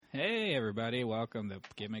Hey, everybody. Welcome to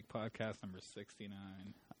Gimmick Podcast number 69.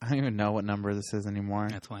 I don't even know what number this is anymore.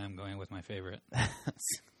 That's why I'm going with my favorite.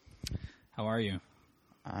 How are you?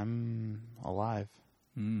 I'm alive.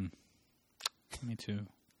 Me too.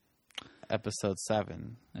 Episode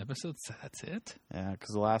 7. That's it? Yeah,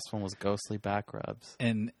 because the last one was Ghostly Back Rubs.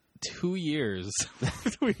 In 2 years,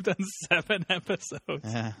 we've done 7 episodes.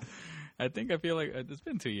 Yeah. I feel like it's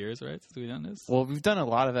been 2 years, right, since we've done this? Well, we've done a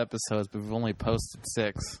lot of episodes, but we've only posted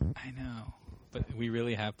 6. I know. But we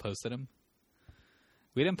really have posted them?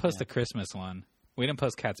 We didn't post the Christmas one. We didn't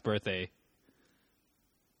post Kat's birthday.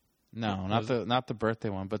 No, not the birthday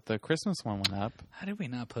one, but the Christmas one went up. How did we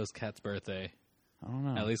not post Kat's birthday? I don't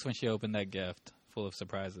know. At least when she opened that gift full of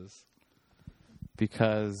surprises.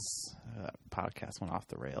 Because podcast went off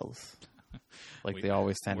the rails. They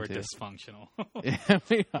always tend we're to. We're dysfunctional. Yeah,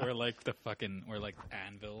 we are. We're like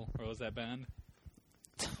Anvil. What was that band?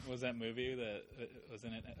 What was that movie that was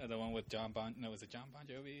in it? The one with was it John Bon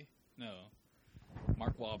Jovi? No.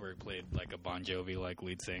 Mark Wahlberg played like a Bon Jovi like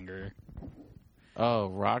lead singer. Oh,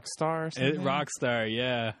 Rockstar or something? Rockstar,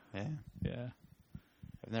 yeah. Yeah.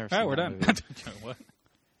 I've never All right, seen we're that done. movie. What?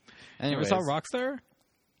 Anyways, You ever saw Rockstar?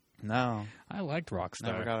 No. I liked Rockstar.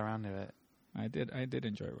 Never got around to it. I did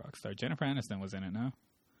enjoy Rockstar. Jennifer Aniston was in it, no?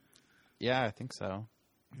 Yeah, I think so.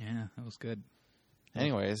 Yeah, that was good.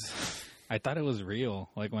 Anyways. I thought it was real.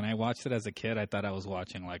 Like, when I watched it as a kid, I thought I was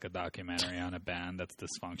watching, like, a documentary on a band that's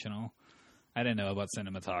dysfunctional. I didn't know about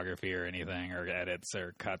cinematography or anything, or edits,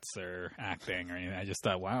 or cuts, or acting, or anything. I just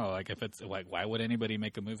thought, wow, like, if it's, like, why would anybody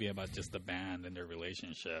make a movie about just the band and their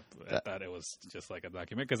relationship? I thought it was just like a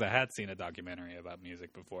documentary, because I had seen a documentary about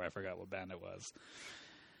music before. I forgot what band it was.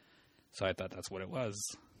 So I thought that's what it was.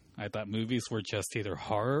 I thought movies were just either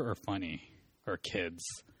horror or funny or kids.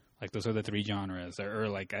 Like, those are the 3 genres. Or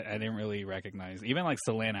like, I didn't really recognize. Even, like,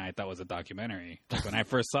 Selena, I thought was a documentary. Like, when I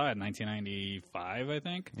first saw it in 1995, I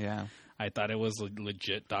think. Yeah. I thought it was a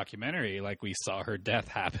legit documentary. Like, we saw her death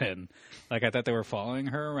happen. Like, I thought they were following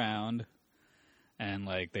her around. And,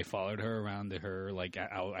 like, they followed her around to her. Like,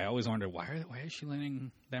 I always wondered, why is she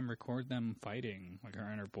letting them record them fighting? Like, her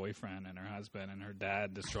and her boyfriend and her husband and her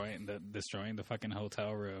dad destroying the fucking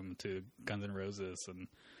hotel room to Guns N' Roses.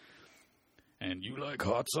 And you like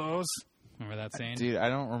hot sauce? Remember that scene? Dude, I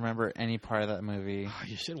don't remember any part of that movie. Oh,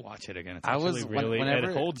 you should watch it again. It's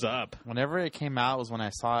Whenever it holds up. Whenever it came out was when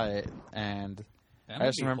I saw it, and That I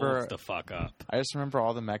just remember holds the fuck up. I just remember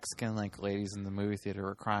all the Mexican ladies in the movie theater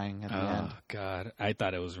were crying at the end. Oh God, I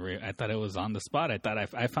thought it was real. I thought it was on the spot.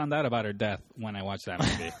 I found out about her death when I watched that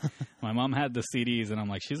movie. My mom had the CDs, and I'm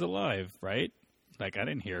like, she's alive, right? Like, I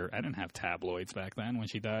didn't have tabloids back then when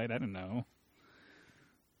she died. I didn't know.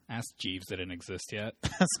 Ask Jeeves didn't exist yet.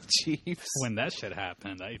 Ask Jeeves. When that shit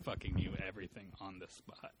happened, I fucking knew everything on the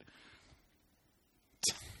spot.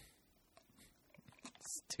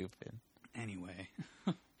 Stupid. Anyway.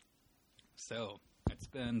 So, it's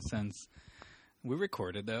been since we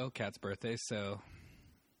recorded, though, Kat's birthday, so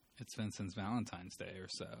it's been since Valentine's Day or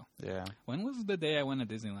so. Yeah. When was the day I went to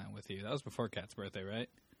Disneyland with you? That was before Kat's birthday, right?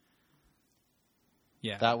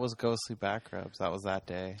 Yeah. That was Ghostly Back Rubs. That was that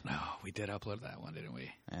day. Oh, we did upload that one, didn't we?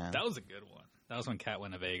 Yeah. That was a good one. That was when Kat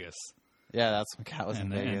went to Vegas. Yeah, that's when Kat was in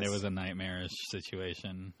Vegas. And there was a nightmarish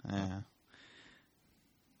situation. Yeah.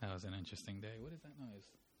 That was an interesting day. What is that noise?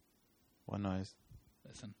 What noise?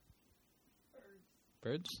 Listen.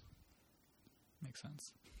 Birds? Makes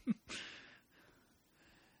sense.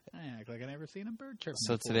 I act like I never seen a bird chirp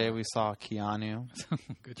So before. today we saw Keanu.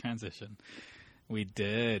 Good transition. We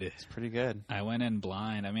did. It's pretty good. I went in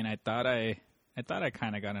blind. I mean, I thought I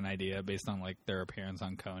kind of got an idea based on like their appearance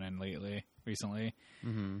on Conan recently.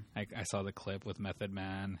 Mm-hmm. I saw the clip with Method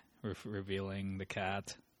Man revealing the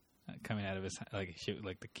cat coming out of his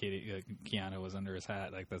like the kitty. Keanu was under his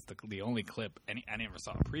hat. Like, that's the only clip. I never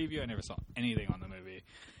saw a preview. I never saw anything on the movie.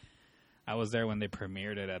 I was there when they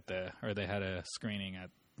premiered it they had a screening at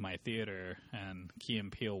my theater, and Key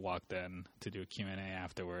and Peele walked in to do a Q&A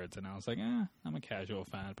afterwards, and I was like, I'm a casual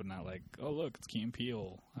fan, but not like, oh, look, it's Key and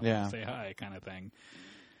Peele. I want to say hi kind of thing.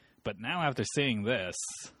 But now after seeing this,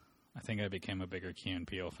 I think I became a bigger Key and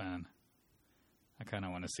Peele fan. I kind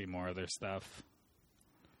of want to see more of their stuff.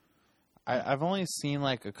 I've only seen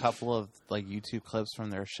like a couple of like YouTube clips from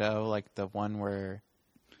their show, like the one where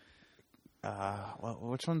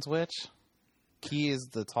which one's which? Key is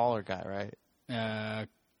the taller guy, right?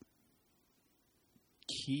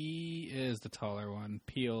 Key is the taller one.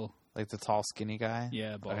 Peele, like the tall, skinny guy.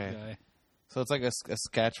 Yeah, bald guy. So it's like a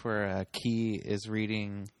sketch where Key is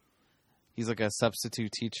reading. He's like a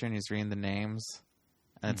substitute teacher, and he's reading the names,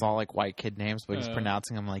 and it's all like white kid names, but he's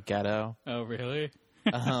pronouncing them like ghetto. Oh, really?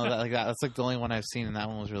 That's like the only one I've seen, and that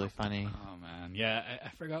one was really funny. Oh man, yeah, I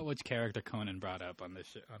forgot which character Conan brought up on the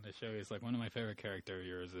show. He's like, one of my favorite character of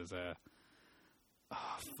yours is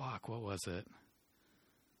oh fuck, what was it?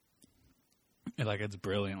 Like, it's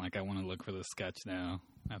brilliant. Like, I want to look for the sketch now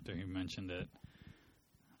after he mentioned it.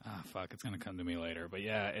 Ah, fuck, it's gonna come to me later. But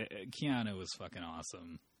yeah, Keanu was fucking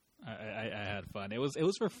awesome. I had fun. It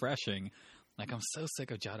was refreshing. Like, I'm so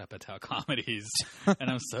sick of Judd Apatow comedies, and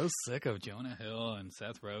I'm so sick of Jonah Hill and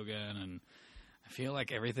Seth Rogen, and I feel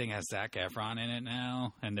like everything has Zac Efron in it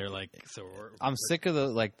now, and they're like, I'm sick of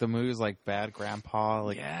the movies like Bad Grandpa,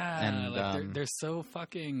 like, yeah, and like they're so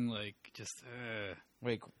fucking like just.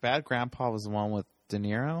 Wait, Bad Grandpa was the one with De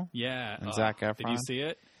Niro, yeah, and Zac Efron. Did you see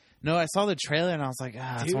it? No, I saw the trailer and I was like,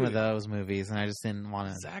 it's Dude, one of those movies, and I just didn't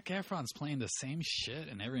want to. Zac Efron's playing the same shit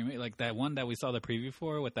in every movie, like that one that we saw the preview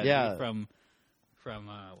for with that dude from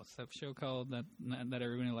what's that show called that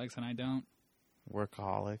everybody likes and I don't?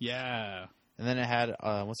 Workaholics. Yeah. And then it had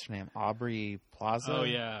what's her name, Aubrey Plaza. Oh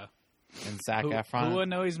yeah. And Zac Efron. Who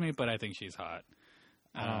annoys me, but I think she's hot.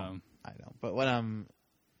 I don't. But when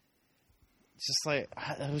just like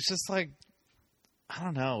it was just like I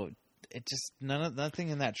don't know. It just nothing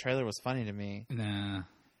in that trailer was funny to me. Nah.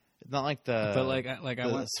 It's not like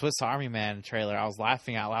the Swiss Army Man trailer. I was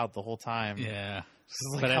laughing out loud the whole time. Yeah.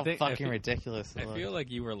 Just like how fucking ridiculous it I looked. feel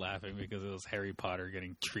like you were laughing because it was Harry Potter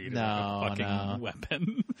getting treated like a fucking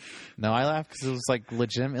weapon. No, I laughed because it was like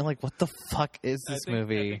legitimate. Like, what the fuck is this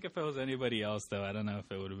movie? I think if it was anybody else, though, I don't know if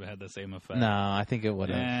it would have had the same effect. No, I think it would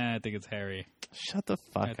have. Yeah, I think it's Harry. Shut the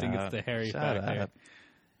fuck up. I think it's the Harry factor.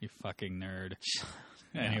 You fucking nerd.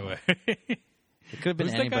 Anyway. It could have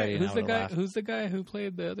been anybody. Who's the guy who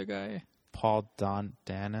played the other guy? Paul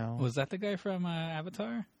Dano. Was that the guy from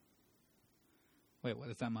Avatar? Wait, what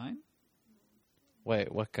is that mine?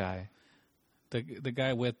 Wait, what guy? The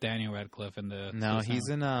guy with Daniel Radcliffe and the he's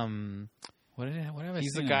in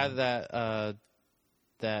he's the guy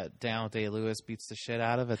that Daniel Day-Lewis beats the shit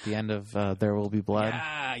out of at the end of There Will Be Blood.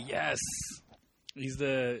 Yeah, yes. He's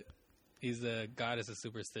the Goddess of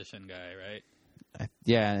Superstition guy, right?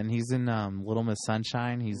 Yeah, and he's in Little Miss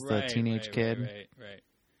Sunshine. He's the teenage kid. Right.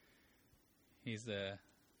 He's the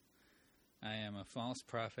I am a false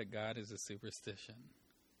prophet. God is a superstition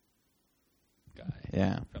guy.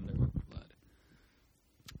 Yeah. From There Will Be Blood.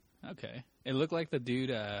 Okay. It looked like the dude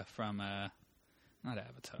from not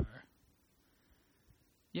Avatar.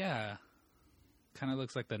 Yeah. Kind of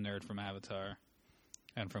looks like the nerd from Avatar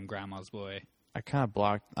and from Grandma's Boy. I kind of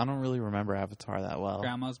blocked. I don't really remember Avatar that well.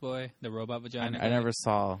 Grandma's Boy, the robot vagina. I never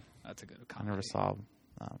saw. That's a good comedy. I never saw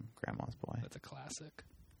Grandma's Boy. That's a classic.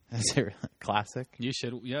 Is it really classic? You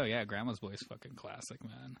should. Yeah. Grandma's Boy is fucking classic,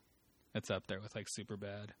 man. It's up there with like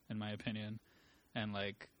Superbad, in my opinion, and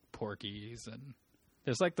like Porky's, and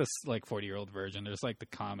there's like this like 40-year-old version. There's like the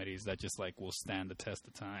comedies that just like will stand the test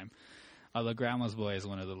of time. Although Grandma's Boy is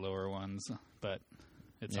one of the lower ones, but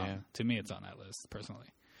it's on. To me, it's on that list personally.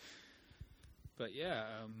 But yeah,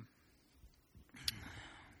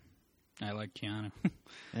 I like Keanu.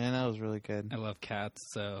 Yeah, that was really good. I love cats,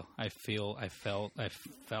 so I felt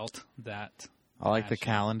that. I like the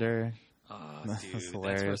calendar. Oh, that's dude,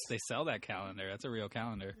 hilarious. They sell that calendar. That's a real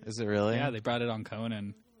calendar. Is it really? Yeah, they brought it on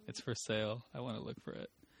Conan. It's for sale. I want to look for it.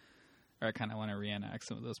 Or I kind of want to reenact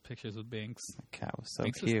some of those pictures with Binks. That cat was so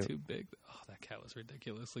Binks cute. was too big. Oh, that cat was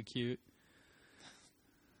ridiculously cute.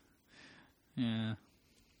 Yeah.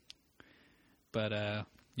 But,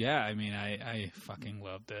 yeah, I mean, I fucking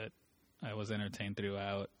loved it. I was entertained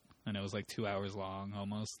throughout, and it was like 2 hours long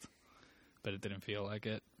almost, but it didn't feel like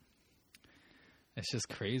it. It's just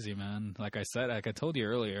crazy, man. Like I said, like I told you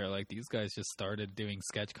earlier, like these guys just started doing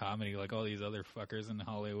sketch comedy like all these other fuckers in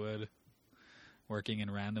Hollywood, working in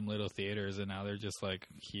random little theaters, and now they're just like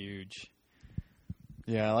huge.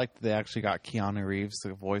 Yeah, I like that they actually got Keanu Reeves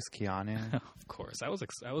to voice Keanu. Of course. I was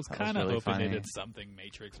kind of really hoping funny. they did something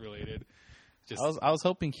Matrix related. I was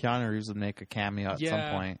hoping Keanu Reeves would make a cameo at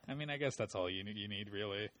some point. I mean, I guess that's all you need,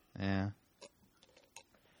 really. Yeah.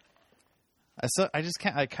 I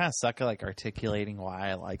kind of suck at like articulating why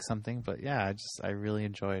I like something, but yeah, I really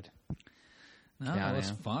enjoyed. No, it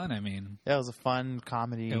was fun. I mean, yeah, it was a fun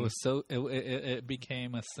comedy. It was so it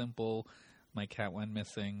became a simple. My cat went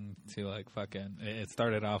missing to like fucking. It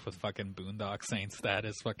started off with fucking Boondock Saints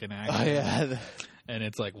status fucking action. Oh yeah, and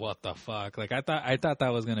it's like what the fuck? Like I thought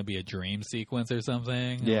that was gonna be a dream sequence or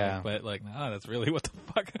something. Yeah, but like no, that's really what the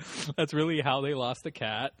fuck. That's really how they lost the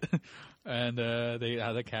cat, and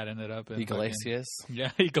how the cat ended up in Iglesias.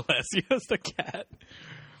 Iglesias, the cat.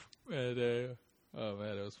 And oh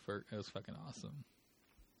man, it was fucking awesome.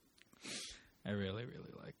 I really,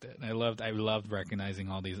 really liked it. And I loved recognizing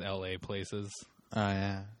all these LA places. Oh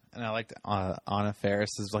yeah, and I liked Anna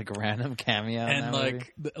Faris's like random cameo, in And that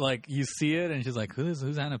movie. like you see it, and she's like, "Who's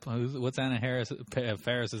Anna? What's Anna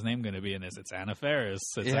Faris's name going to be in this? It's Anna Faris.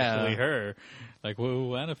 It's actually her." Like,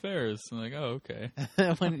 whoa, Anna Faris. I'm like, "Oh, okay."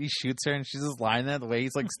 When he shoots her and she's just lying there, the way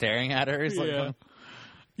he's like staring at her, he's like,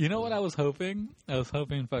 You know what I was hoping? I was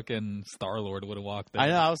hoping fucking Star-Lord would have walked in. I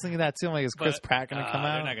know. I was thinking that too. I'm like, is Chris Pratt gonna come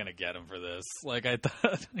out? They're not gonna get him for this. Like, I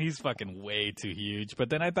thought he's fucking way too huge. But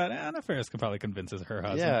then I thought Anna Faris could probably convince her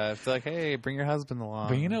husband. Yeah, it's like, hey, bring your husband along.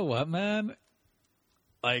 But you know what, man?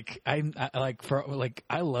 Like, I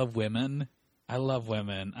love women. I love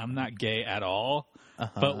women. I'm not gay at all.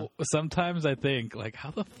 But sometimes I think, like, how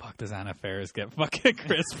the fuck does Anna Faris get fucking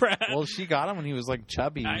Chris Pratt? Well, she got him when he was like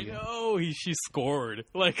chubby. I know she scored.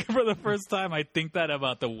 Like, for the first time, I think that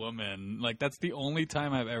about the woman. Like, that's the only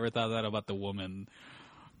time I've ever thought that about the woman.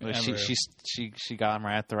 Like, she got him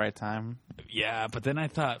right at the right time. Yeah, but then I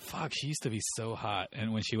thought, fuck, she used to be so hot.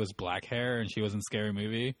 And when she was black hair and she was in Scary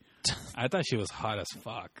Movie, I thought she was hot as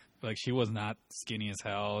fuck. Like, she was not skinny as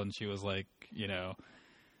hell, and she was like, you know,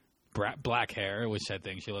 black hair, which I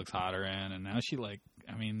think she looks hotter in. And now she like,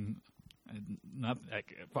 I mean, not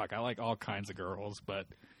like, fuck, I like all kinds of girls, but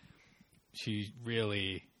she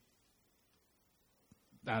really,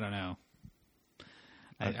 I don't know.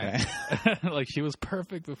 Okay. Like, she was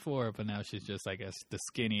perfect before, but now she's just, I guess, the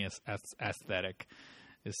skinniest aesthetic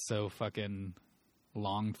is so fucking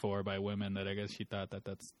longed for by women that I guess she thought that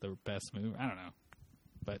that's the best move. I don't know.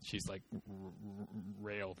 But she's like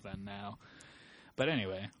rail thin now. But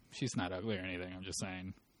anyway, she's not ugly or anything. I'm just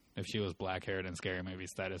saying, if she was black-haired and Scary Movie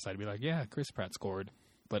status, I'd be like, yeah, Chris Pratt scored.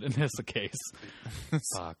 But in this case,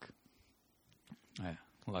 fuck.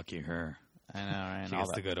 Lucky her. I know, right? She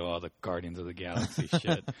gets to go to all the Guardians of the Galaxy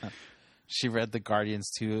shit. She read the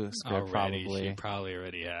Guardians 2 script, probably. She probably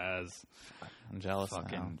already has. I'm jealous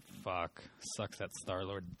Fucking now. fuck. Sucks that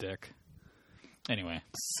Star-Lord dick. Anyway.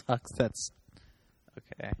 Sucks that's...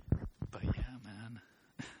 Okay. But yeah, man.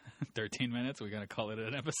 13 minutes? We're going to call it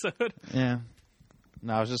an episode? Yeah.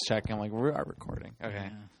 No, I was just checking. Like, we are recording. Okay. Yeah.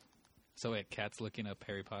 So wait, Kat's looking up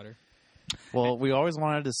Harry Potter? Well, we always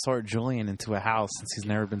wanted to sort Julian into a house since he's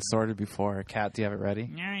never been sorted before. Kat, do you have it ready?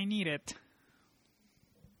 Yeah, I need it.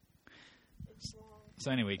 It's long.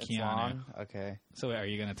 So anyway, It's Keanu. long? Okay. So wait, are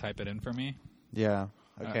you going to type it in for me? Yeah.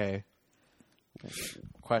 Okay.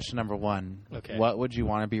 Question number 1. Okay. What would you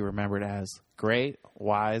want to be remembered as? Great,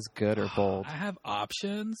 wise, good, or bold? I have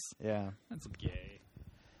options? Yeah. That's gay.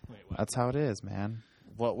 Wait, what? That's how it is, man.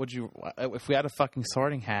 What would you... If we had a fucking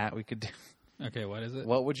sorting hat, we could do... Okay, what is it?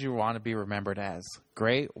 What would you want to be remembered as?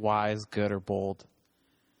 Great, wise, good, or bold?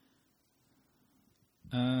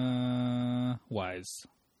 Wise.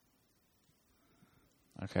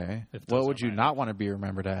 Okay. If those What are would you my not want to be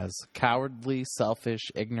remembered as? Cowardly,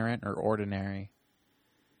 selfish, ignorant, or ordinary?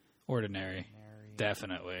 Ordinary.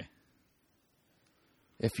 Definitely.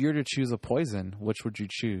 If you were to choose a poison, which would you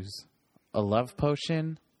choose? A love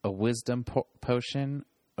potion, a wisdom potion,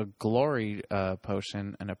 a glory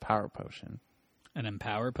potion, and a power potion? An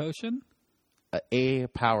empower potion? A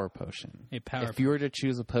power potion. A power If you were to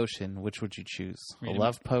choose a potion, which would you choose? Read A them.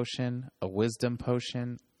 love potion, a wisdom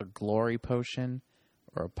potion, a glory potion,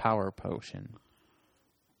 or a power potion?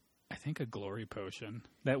 I think a glory potion.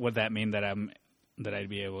 Would that mean that I'd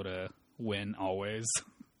be able to win always,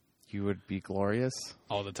 You would be glorious?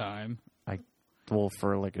 all the time? Well,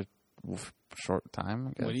 for like a short time,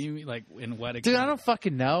 I guess. What do you mean? Like, in what? Dude, I don't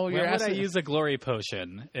fucking know. When You're would I asking use a glory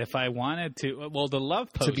potion if I wanted to? Well, the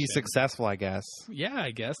love potion to be successful, I guess. Yeah,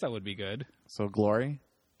 I guess that would be good. So glory?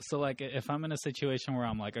 So, like, if I'm in a situation where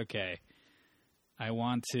I'm like, okay, I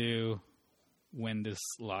want to win this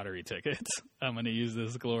lottery ticket, I'm going to use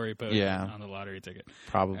this glory potion on the lottery ticket.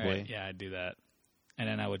 Probably. All right, yeah, I'd do that. And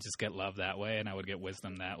then I would just get love that way, and I would get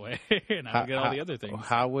wisdom that way, and I would get all the other things.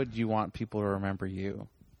 How would you want people to remember you?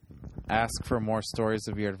 Ask for more stories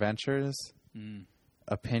of your adventures.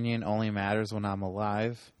 Opinion only matters when I'm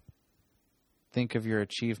alive. Think of your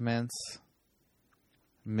achievements.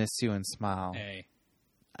 Miss you and smile. Hey,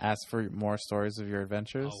 Ask for more stories of your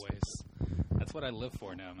adventures. always. That's what I live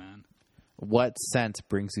for now, man. What scent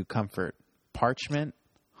brings you comfort? Parchment,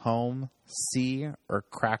 home, sea, or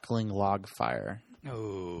crackling log fire?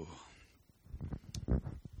 Oh.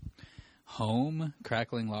 Home,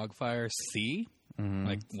 crackling log fire, sea?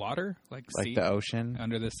 Like water? Like sea? The ocean?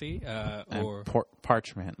 Under the sea? And Or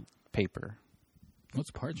parchment, paper.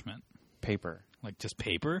 what's parchment? Paper. Like just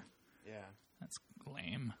paper? Yeah. That's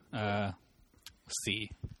lame.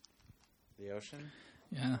 Sea. The ocean?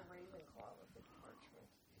 Yeah. Ravenclaw with the parchment.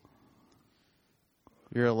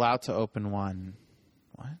 You're allowed to open one.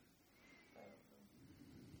 What?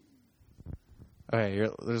 Okay,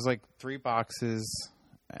 there's like 4 boxes,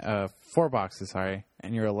 sorry,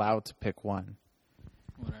 and you're allowed to pick one.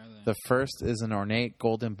 What are they? The first is an ornate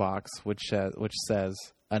golden box, which says,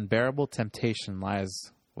 "Unbearable temptation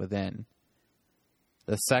lies within."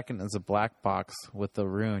 The second is a black box with the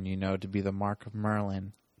rune you know to be the mark of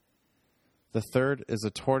Merlin. The third is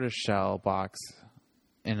a tortoiseshell box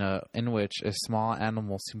in which a small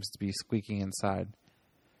animal seems to be squeaking inside.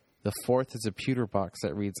 The fourth is a pewter box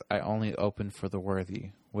that reads, "I only open for the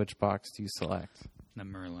worthy." Which box do you select? The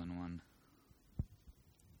Merlin one.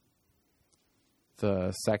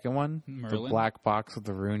 The second one? Merlin? The black box with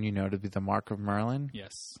the rune you know to be the mark of Merlin?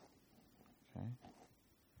 Yes. Okay.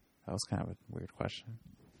 That was kind of a weird question.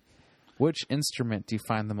 Which instrument do you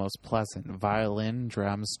find the most pleasant? Violin,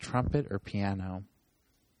 drums, trumpet, or piano?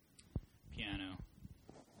 Piano.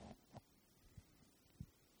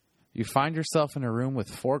 You find yourself in a room with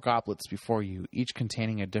 4 goblets before you, each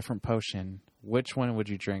containing a different potion. Which one would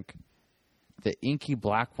you drink? The inky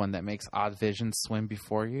black one that makes odd visions swim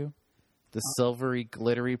before you? The silvery,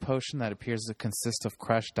 glittery potion that appears to consist of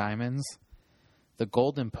crushed diamonds? The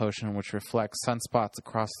golden potion which reflects sunspots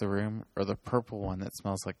across the room? Or the purple one that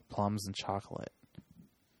smells like plums and chocolate?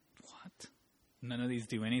 What? None of these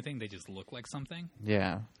do anything? They just look like something?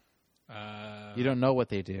 Yeah. You don't know what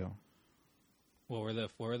they do. What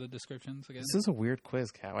were the descriptions again? This is a weird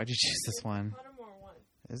quiz, Kat. Why'd you choose this one? Pottermore one.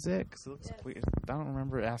 Is it? Because it looks weird. I don't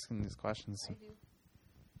remember asking these questions. I do.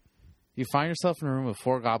 You find yourself in a room with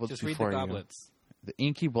 4 goblets Just read before the you. goblets. The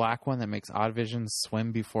inky black one that makes odd visions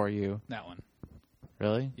swim before you. That one.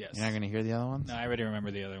 Really? Yes. You're not going to hear the other ones? No, I already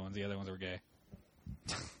remember the other ones. The other ones were gay.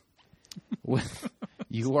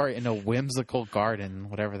 You are in a whimsical garden,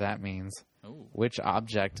 whatever that means. Oh. Which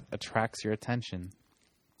object attracts your attention?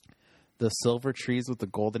 The silver trees with the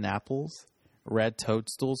golden apples, red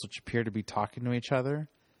toadstools which appear to be talking to each other,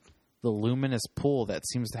 the luminous pool that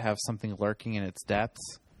seems to have something lurking in its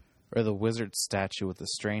depths, or the wizard statue with a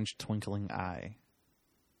strange twinkling eye.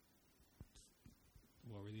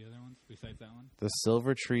 What were the other ones besides that one? The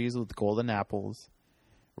silver trees with golden apples,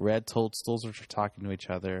 red toadstools which are talking to each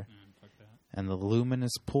other, Fuck that. and the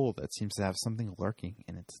luminous pool that seems to have something lurking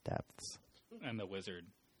in its depths. And the wizard.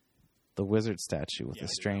 The wizard statue with Yeah, a I did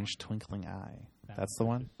strange twinkling eye. That That's one. the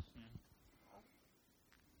one?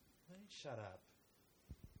 Yeah. Shut up.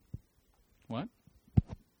 What?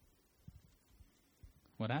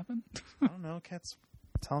 What happened? I don't know. Cat's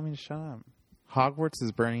telling me to shut up. Hogwarts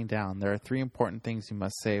is burning down. There are 3 important things you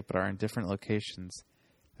must save, but are in different locations.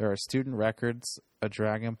 There are student records, a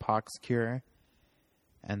dragon pox cure,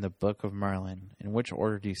 and the Book of Merlin. In which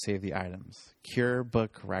order do you save the items? Cure,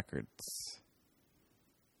 book, records.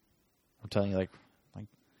 I'm telling you, like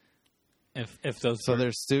if those so. were-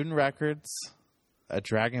 There's student records, a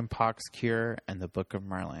dragon pox cure, and the Book of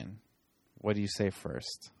Merlin. What do you say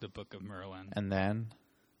first? the Book of Merlin. And then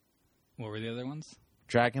What were the other ones?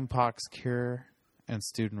 dragon pox cure and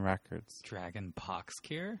student records. Dragon pox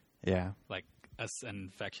cure? Yeah. Like an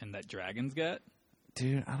infection that dragons get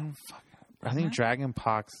Dude, I don't fuck. I Isn't think it? dragon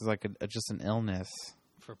pox is like just an illness.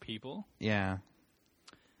 for people Yeah.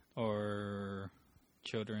 or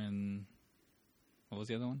children. What was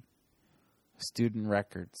the other one? Student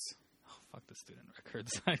records. Oh, fuck the student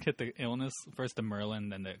records. I get the illness first, the Merlin,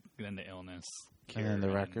 then the illness, cure, And then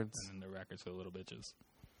the records. and then the records for the little bitches.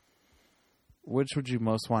 Which would you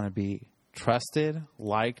most want to be? Trusted,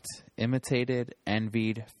 liked, imitated,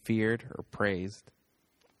 envied, feared, or praised?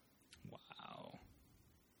 Wow,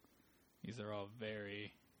 these are all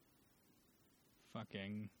very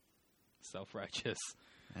fucking self-righteous.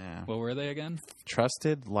 Yeah. What were they again?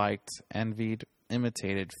 Trusted, liked, envied,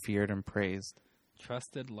 imitated, feared, and praised.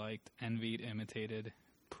 Trusted, liked, envied, imitated,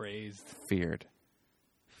 praised, Feared.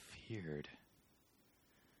 feared.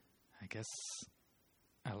 I guess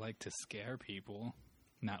I like to scare people.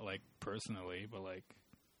 Not like personally, but like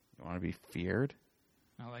You want to be feared?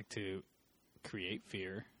 I like to create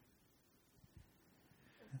fear.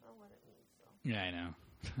 That's not what it means, though. Yeah, I know.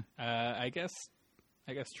 I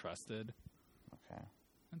guess trusted. Okay.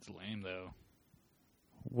 That's lame though.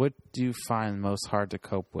 What do you find most hard to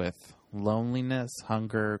cope with? Loneliness,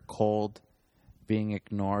 hunger, cold, being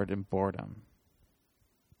ignored, and boredom.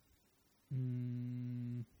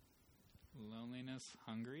 Loneliness,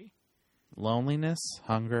 hungry. Loneliness,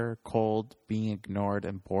 hunger, cold, being ignored,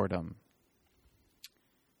 and boredom.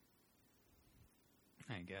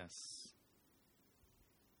 I guess.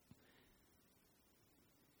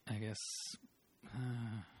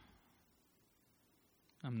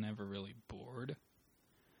 I'm never really bored.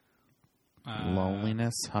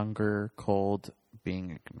 Loneliness, hunger, cold,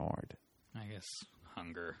 being ignored. I guess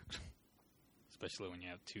hunger, especially when you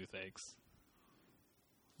have toothaches.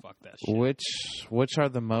 Fuck that shit. Which are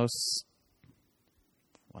the most...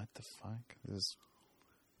 What the fuck?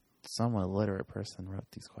 Some illiterate person wrote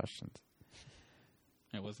these questions.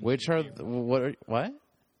 It wasn't Which you, are... Gabe. What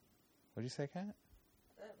did you say, Kat?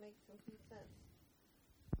 That makes complete sense.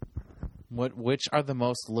 Which are the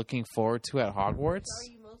most looking forward to at Hogwarts? What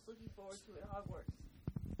are you most looking forward to at Hogwarts?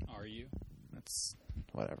 Are you? It's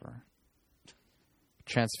whatever.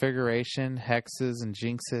 Transfiguration, hexes and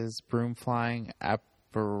jinxes, broom flying,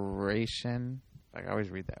 apparition. Like, I always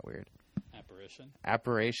read that weird. Apparition?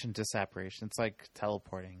 Apparition, disapparition. It's like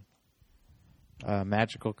teleporting.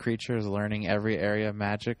 Magical creatures, learning every area of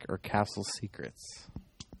magic, or castle secrets.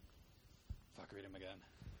 Fuck, read him again.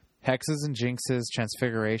 Hexes and jinxes,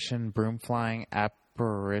 transfiguration, broom flying,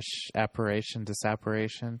 apparition,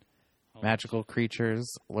 disapparition, magical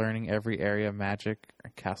creatures, learning every area of magic, or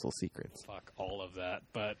castle secrets. Fuck all of that.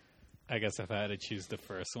 But I guess if I had to choose the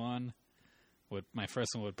first one, my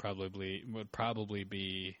first one would probably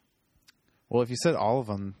be... Well, if you said all of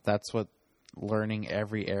them, that's what learning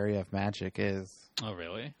every area of magic is. Oh,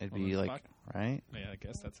 really? It'd Well, be then like, fuck. right? Yeah, I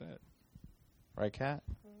guess that's it. Right, Kat?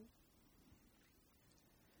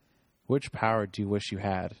 Which power do you wish you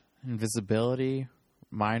had? Invisibility,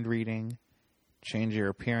 mind reading, change your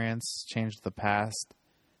appearance, change the past,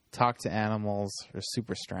 talk to animals, or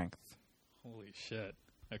super strength? Holy shit.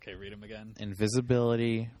 Okay, read him again.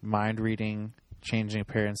 Invisibility, mind reading, changing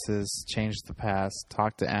appearances, change the past,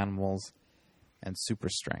 talk to animals, and super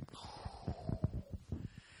strength.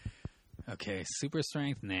 Okay, super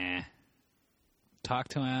strength, nah. Talk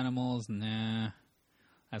to animals, nah.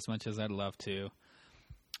 As much as I'd love to.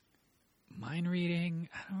 Mind reading,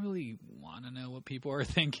 I don't really want to know what people are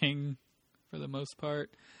thinking for the most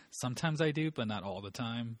part. Sometimes I do, but not all the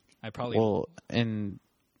time. I probably... Well,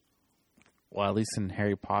 at least in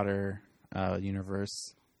Harry Potter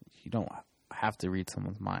universe, you don't have to read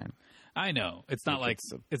someone's mind. I know. It's not like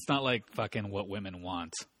it's not like fucking What Women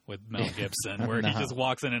Want with Mel Gibson, where he just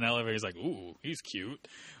walks in an elevator, he's like, ooh, he's cute.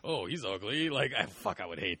 Oh, he's ugly. Like, I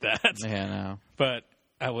would hate that. Yeah, no. But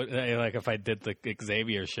I would, like, if I did the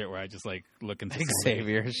Xavier shit where I just, like, look into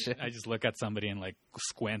Xavier shit. I just look at somebody and, like,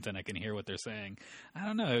 squint and I can hear what they're saying. I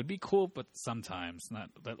don't know. It would be cool, but sometimes. Not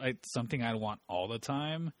like something I'd want all the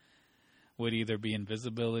time would either be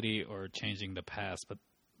invisibility or changing the past. But,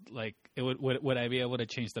 like, it would I be able to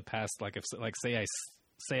change the past? Like, if, like, say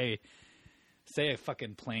a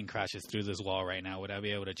fucking plane crashes through this wall right now, would I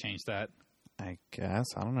be able to change that? I guess.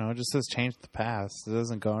 I don't know. It just says change the past. It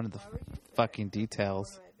doesn't go into the fucking details.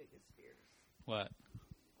 One of my biggest fears. What? A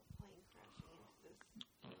plane crashing into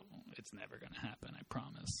this. It's never going to happen, I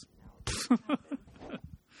promise. No, it doesn't happen.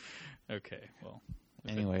 Okay, well.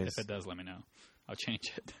 Anyways. If it does, let me know. I'll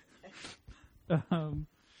change it.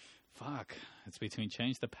 Fuck. It's between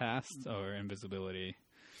change the past or invisibility.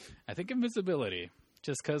 I think invisibility.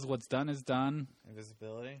 Just because what's done is done.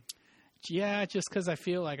 Invisibility? Yeah, just because I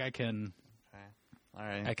feel like I can... All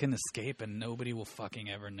right. I can escape and nobody will fucking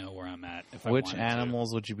ever know where I'm at. If Which I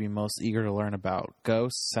animals would you be most eager to learn about?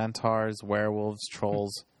 Ghosts, centaurs, werewolves,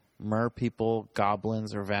 trolls, mer people,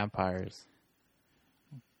 goblins, or vampires?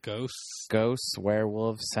 Ghosts. Ghosts,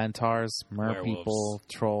 werewolves, centaurs, mer Werewolves. people,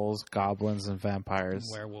 trolls, goblins, and vampires.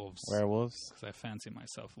 Werewolves. Werewolves? Because I fancy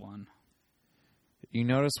myself one. You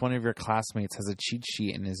notice one of your classmates has a cheat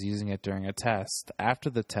sheet and is using it during a test. After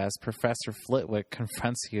the test, Professor Flitwick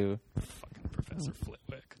confronts you, Fucking Professor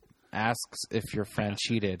Flitwick. asks if your friend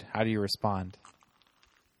cheated. How do you respond?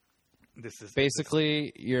 This is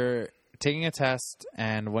Basically, you're taking a test,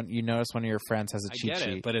 and when you notice one of your friends has a I cheat get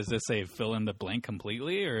sheet. it, but is this a fill in the blank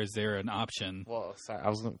completely, or is there an option? Well, sorry, I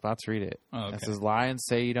was about to read it. Oh, okay. It says, lie and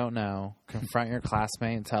say you don't know. Confront your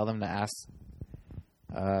classmate and tell them to ask...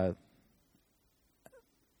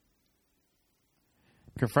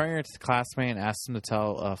 confront your classmate and ask them to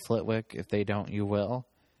tell Flitwick. If they don't, you will.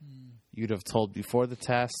 You'd have told before the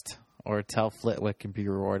test, or tell Flitwick and be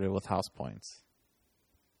rewarded with house points.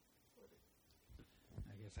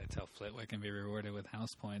 I guess I tell Flitwick and be rewarded with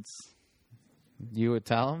house points. You would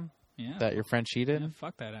tell him Yeah. that your friend cheated? Yeah,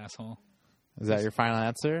 fuck that asshole. Is that your final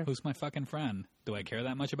answer? Who's my fucking friend? Do I care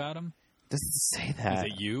that much about him? Doesn't say that.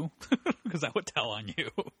 Is it you? Because I would tell on you.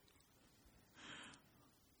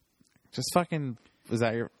 Just fucking... Is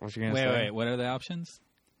that what you're going to say? Wait. What are the options?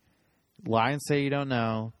 Lie and say you don't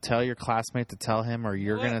know. Tell your classmate to tell him, or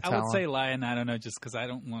you're going to tell I him. would say lie and I don't know just because I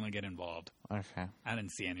don't want to get involved. Okay. I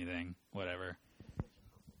didn't see anything. Whatever.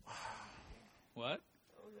 What?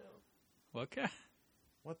 Oh no. What?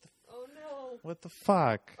 What the... Oh no. What the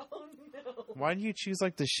fuck? Oh no. Why do you choose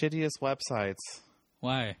like the shittiest websites?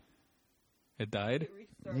 Why? It died? It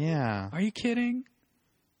restarted. Yeah. Are you kidding?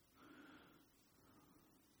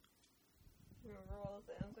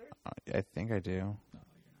 I think I do.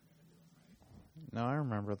 No, I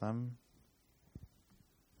remember them.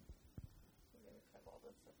 We're gonna cut all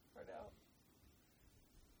this part out.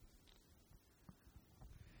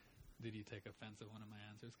 Did you take offense at one of my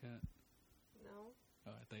answers, Kat? No.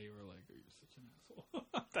 Oh, I thought you were like, oh, you're such an asshole.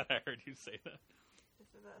 I thought I heard you say that. I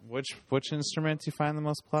said that. Which instrument do you find the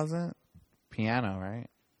most pleasant? Piano, right?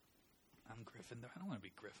 I'm Gryffindor. I don't want to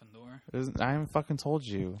be Gryffindor. I haven't fucking told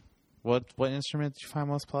you. What instrument do you find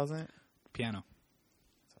most pleasant? Piano.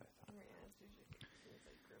 Your answers seems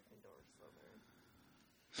like Gryffindor or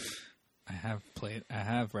Slytherin. I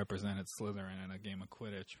have represented Slytherin in a game of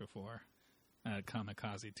Quidditch before at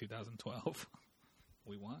Kamikaze 2012.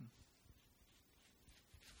 We won.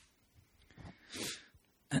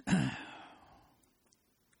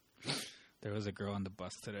 There was a girl on the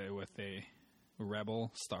bus today with a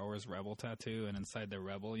Star Wars Rebel tattoo, and inside the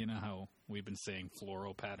Rebel, you know how we've been saying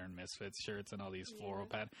floral pattern Misfits shirts and all these floral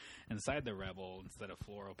pattern. Inside the Rebel, instead of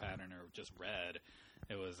floral pattern or just red,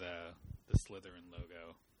 it was the Slytherin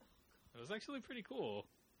logo. It was actually pretty cool,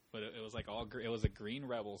 but it was like it was a green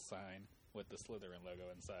Rebel sign with the Slytherin logo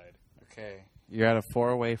inside. Okay. You're at a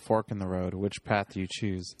 4-way fork in the road. Which path do you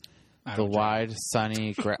choose? The wide,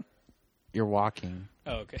 sunny... You're walking.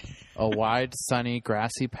 Oh, okay. A wide, sunny,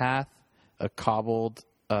 grassy path, a cobbled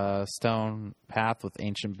stone path with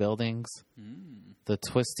ancient buildings, the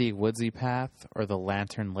twisty, woodsy path, or the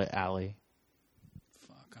lantern-lit alley?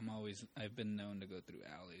 Fuck, I've been known to go through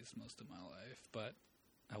alleys most of my life, but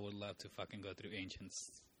I would love to fucking go through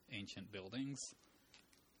ancient buildings.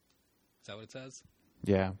 Is that what it says?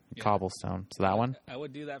 Yeah, cobblestone. So that one? I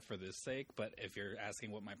would do that for this sake, but if you're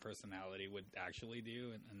asking what my personality would actually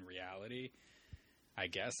do in reality, I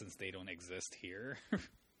guess since they don't exist here.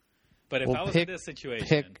 But if I was in this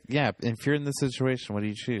situation... if you're in this situation, what do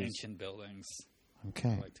you choose? Ancient buildings.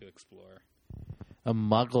 Okay. I like to explore. A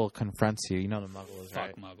muggle confronts you. You know what a muggle is,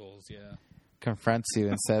 right? Fuck muggles, yeah. Confronts you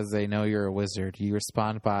and says they know you're a wizard. You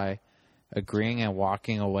respond by agreeing and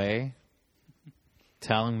walking away,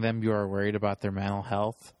 telling them you are worried about their mental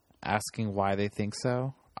health, asking why they think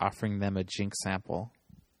so, offering them a jinx sample.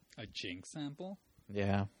 A jinx sample?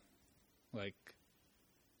 Yeah. Like...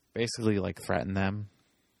 Basically, like, threaten them.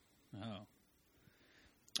 Oh.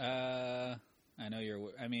 I know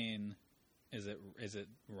you're... I mean, is it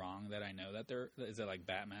wrong that I know that they're... Is it like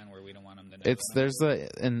Batman where we don't want them to know?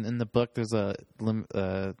 In the book, there's a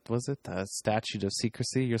statute of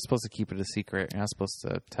secrecy. You're supposed to keep it a secret. You're not supposed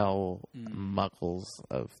to tell muggles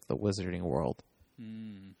of the wizarding world.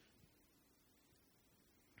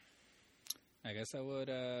 I guess I would,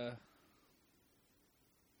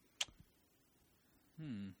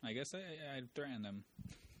 I guess I'd threaten them.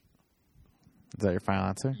 Is that your final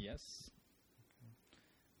answer? Yes.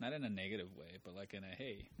 Not in a negative way, but like in a,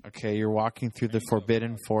 hey. Okay, you're walking through the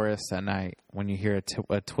forbidden forest at night. When you hear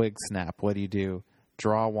a twig snap, what do?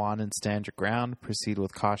 Draw a wand and stand your ground. Proceed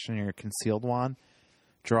with caution in your concealed wand.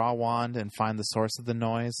 Draw a wand and find the source of the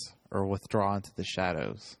noise, or withdraw into the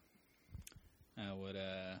shadows. I would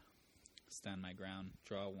stand my ground.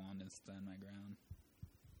 Draw a wand and stand my ground.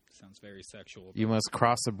 Sounds very sexual. You must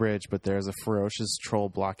cross a bridge, but there is a ferocious troll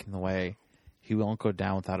blocking the way. He won't go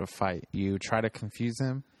down without a fight. You try to confuse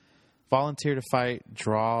him. Volunteer to fight.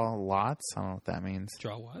 Draw lots. I don't know what that means.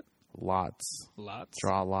 Draw what? Lots. Lots?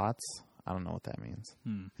 Draw lots. I don't know what that means.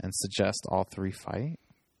 And suggest all three fight.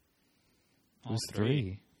 All Who's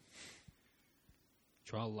three?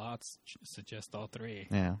 Draw lots. Suggest all three.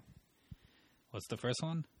 Yeah. What's the first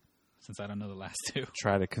one? Since I don't know the last two.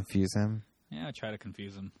 Try to confuse him. Yeah, I try to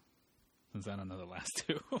confuse him. Since I don't know the last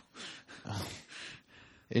two.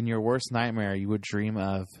 In your worst nightmare, you would dream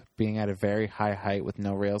of being at a very high height with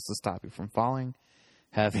no rails to stop you from falling,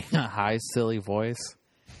 having a high, silly voice,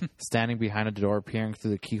 standing behind a door, peering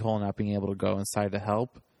through the keyhole, not being able to go inside to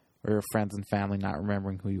help, or your friends and family not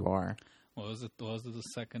remembering who you are. What was it? What was the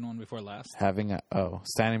second one before last?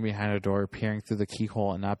 Standing behind a door, peering through the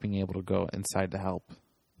keyhole, and not being able to go inside to help.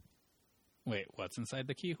 Wait, what's inside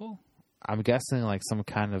the keyhole? I'm guessing like some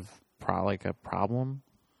kind of a problem.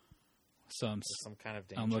 Some kind of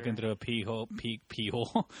danger. I'm looking through a pee hole.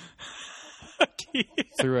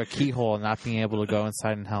 Through a keyhole and not being able to go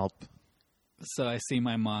inside and help. So I see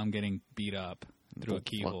my mom getting beat up through a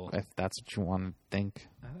keyhole. If that's what you want to think.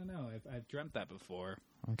 I don't know. I've dreamt that before.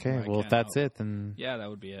 Okay, well, if that's it, then... Yeah, that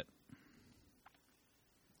would be it.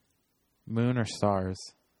 Moon or stars?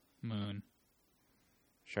 Moon.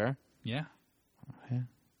 Sure? Yeah. Okay.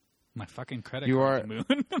 My fucking credit card moon.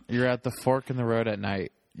 You're at the fork in the road at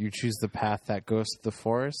night. You choose the path that goes to the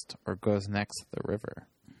forest or goes next to the river.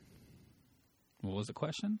 What was the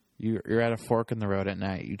question? You're at a fork in the road at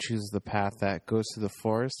night. You choose the path that goes through the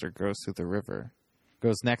forest or goes through the river.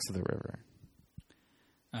 Goes next to the river.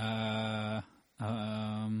 I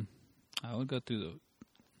would go through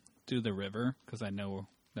the river because I know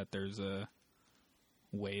that there's a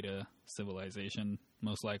way to civilization,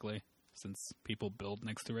 most likely, since people build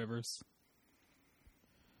next to rivers.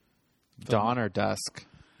 Dawn or dusk?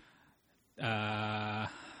 Dusk.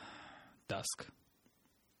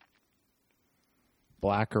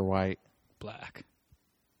 Black or white? Black.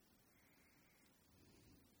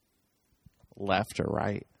 Left or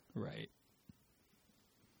right? Right.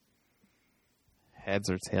 Heads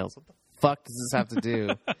or tails? What the fuck does this have to do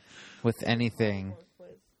with anything?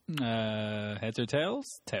 Heads or tails?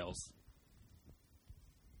 Tails.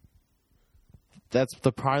 That's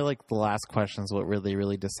probably like the last question is what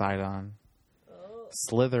really decide on. Oh.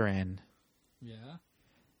 Slytherin. Yeah.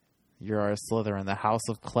 You're a Slytherin, the house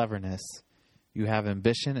of cleverness. You have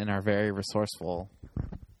ambition and are very resourceful. All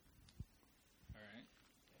right.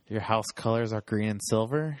 Your house colors are green and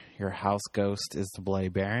silver. Your house ghost is the Bloody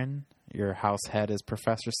Baron. Your house head is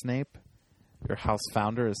Professor Snape. Your house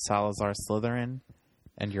founder is Salazar Slytherin.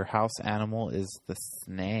 And your house animal is the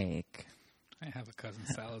snake. I have a cousin,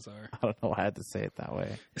 Salazar. I don't know why I had to say it that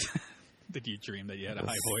way. Did you dream that you had a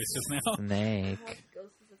high voice just now? Snake. House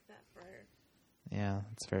Ghost is a fat friar. Yeah,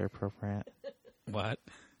 it's very appropriate. What?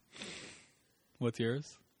 What's yours?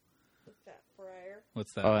 The fat friar.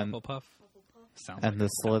 What's that? Oh, and- Hufflepuff? Hufflepuff. Sounds And like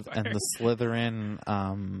the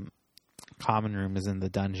Slytherin common room is in the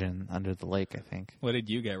dungeon under the lake, I think. What did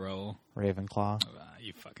you get, Raoul? Ravenclaw.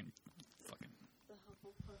 You fucking. The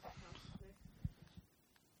Hufflepuff house.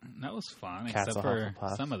 That was fun, Cat's except a for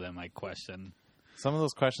Hufflepuff. some of them I question. Some of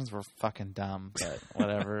those questions were fucking dumb, but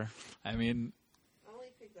whatever. I mean, I only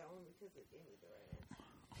picked that one because it gave me the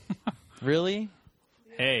right answer. Really?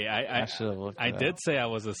 hey, I should have looked I it did up. say I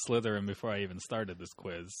was a Slytherin before I even started this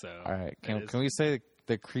quiz, so. All right. it Can is- we say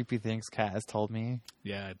the creepy things Kat has told me?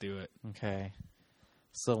 Yeah, do it. Okay.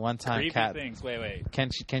 So one time, Creepy Kat, things. Wait.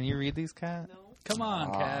 can you read these, Kat? No. Come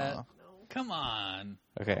on, Kat. No. Come on.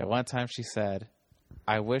 Okay. One time she said,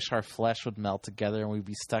 "I wish our flesh would melt together and we'd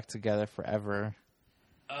be stuck together forever."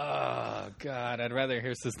 Oh, God. I'd rather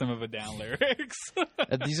hear System of a Down lyrics.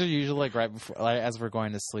 These are usually like right before, like, as we're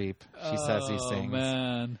going to sleep. She says these things. Oh,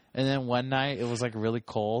 man. And then one night it was like really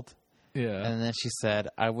cold, Yeah. and then she said,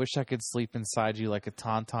 "I wish I could sleep inside you like a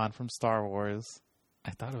tauntaun from Star Wars."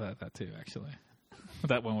 I thought about that, too, actually.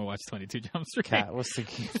 That when we watched 22 Jump Street. Kat was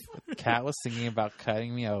thinking about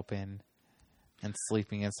cutting me open and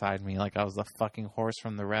sleeping inside me like I was a fucking horse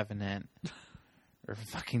from The Revenant or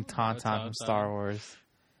fucking Tauntaun from Star Wars.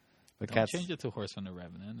 But Don't Kat's, change it to Horse from the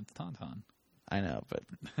Revenant. It's Tauntaun. I know, but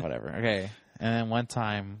whatever. Okay. And then one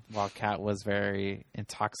time, while Kat was very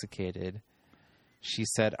intoxicated, she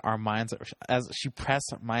said, "Our minds are," as she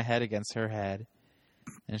pressed my head against her head,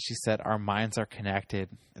 and she said, "Our minds are connected.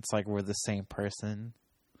 It's like we're the same person.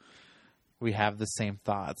 We have the same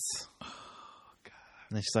thoughts." Oh, God.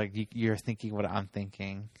 And then she's like, "You're thinking what I'm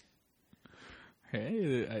thinking."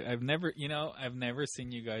 Hey, I've never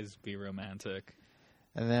seen you guys be romantic.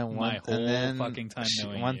 And then My whole fucking time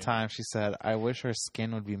knowing one you. time she said, "I wish our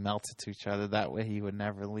skin would be melted to each other. That way he would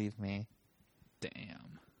never leave me."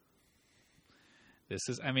 Damn. This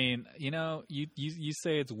is, I mean, you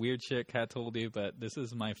say it's weird shit Kat told you, but this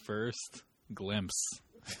is my first glimpse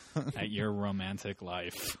at your romantic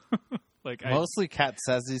life. Like, Mostly Kat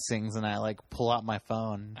says these things, and I like pull out my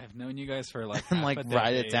phone I've known you guys for like and half like a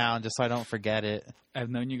write it decade. down just so I don't forget it. I've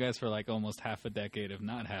known you guys for like almost half a decade, if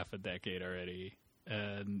not half a decade already,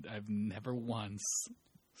 and I've never once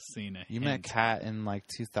seen a You hint. met Kat in like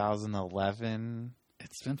 2011,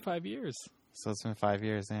 It's been 5 years, so it's been 5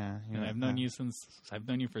 years. Yeah, and I've known you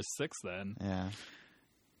for 6 then, Yeah,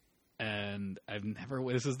 and I've never.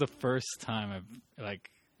 This is the first time I've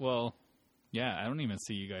like. Well, yeah, I don't even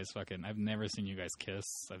see you guys fucking. I've never seen you guys kiss.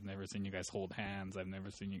 I've never seen you guys hold hands. I've never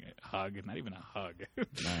seen you guys hug. Not even a hug.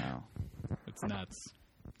 no, It's nuts.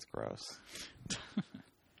 it's gross.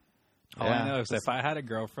 All Yeah, I know is if I had a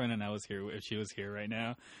girlfriend and if she was here right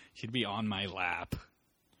now, she'd be on my lap,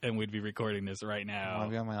 and we'd be recording this right Want now. to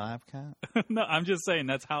be on my lap, Kat? No, I'm just saying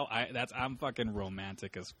I'm fucking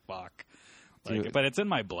romantic as fuck. Like, but it's in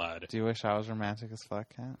my blood. Do you wish I was romantic as fuck,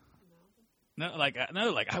 Kat? No,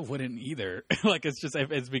 I wouldn't either. Like,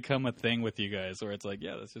 it's become a thing with you guys where it's like,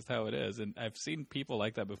 yeah, that's just how it is. And I've seen people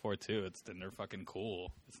like that before too. And they're fucking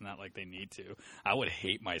cool. It's not like they need to. I would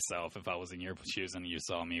hate myself if I was in your shoes and you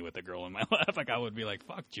saw me with a girl in my lap. Like, I would be like,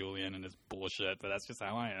 fuck Julian and his bullshit. But that's just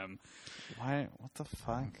how I am. Why? What the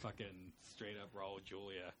fuck? Fucking straight up Raul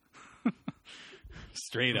Julia.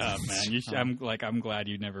 Straight up, man. I'm glad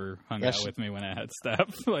you never hung out with me when I had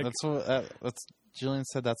stuff. Like, that's Julian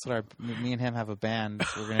said. That's what me and him have a band.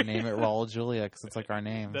 We're gonna name it Raul Julia because it's like our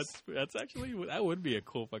names. That's actually that would be a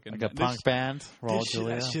cool fucking like a punk band. Raul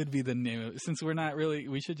Julia. That should be the name. Since we're not really,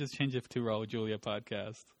 we should just change it to Raul Julia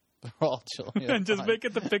Podcast. Raul Julia, and just make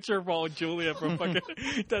it the picture of Raul Julia from fucking.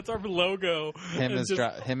 That's our logo. Him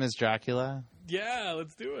as Dracula. Yeah,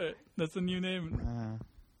 let's do it. That's the new name.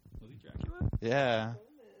 Was he Dracula? Yeah.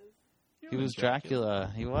 He was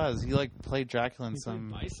Dracula. He was. He played Dracula in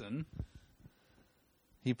some. Played Bison.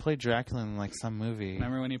 He played Dracula in some movie.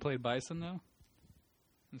 Remember when he played Bison though?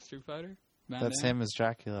 In Street Fighter. That's him as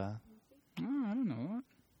Dracula. Oh, I don't know.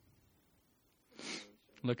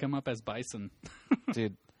 Look him up as Bison.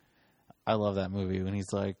 Dude, I love that movie when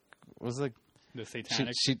he's like, the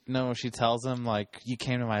satanic. She tells him you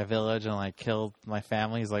came to my village and killed my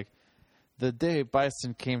family. He's like, the day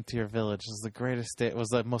Bison came to your village was the greatest day. It was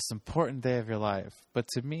the most important day of your life. But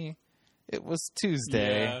to me, it was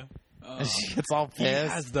Tuesday. Yeah. And she gets all pissed. He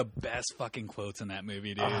has the best fucking quotes in that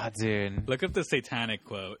movie, dude. Dude. Look up the satanic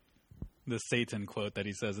quote. The Satan quote that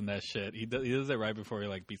he says in that shit. He does it right before he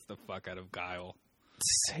beats the fuck out of Guile.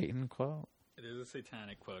 Satan quote? It is a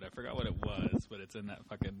satanic quote. I forgot what it was, but it's in that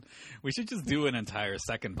fucking... We should just do an entire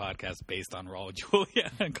second podcast based on Raul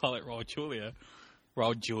Julia and call it Raul Julia.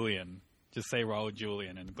 Raul Julian. Just say Raul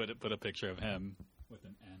Julian and put a picture of him with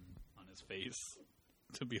an N on his face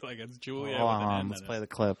to be like it's Julia. Hold on, let's play the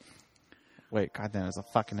clip. Wait, goddamn, it's a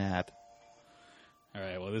fucking ad. All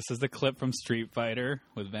right, well, this is the clip from Street Fighter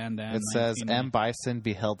with Van Damme. It says, M. Bison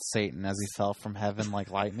beheld Satan as he fell from heaven like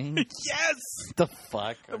lightning. Yes! The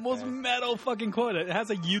fuck? The most metal fucking quote. It has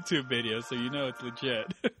a YouTube video, so you know it's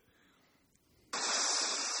legit.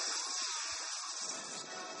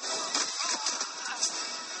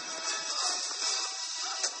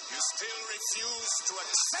 To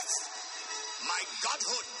accept my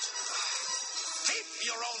godhood. Keep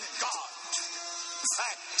your own god.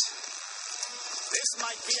 Fact. This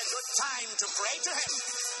might be a good time to pray to him.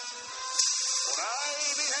 For I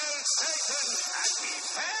beheld Satan and he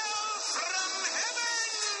fell from heaven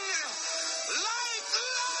like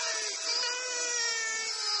lightning.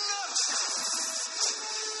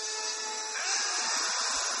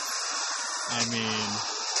 I mean...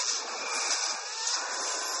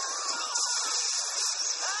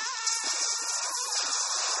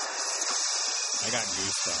 I got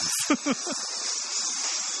goosebumps.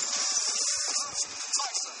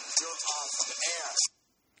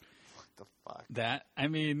 What the fuck?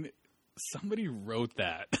 Somebody wrote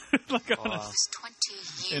that. Almost 20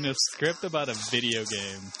 years in a script about a video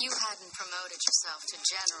game. You hadn't promoted yourself to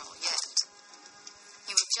general yet.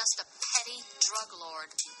 You were just a petty drug lord.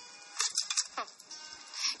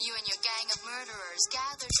 You and your gang of murderers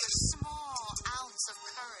gathered your small ounce of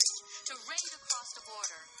courage to raid across the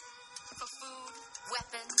border. For food,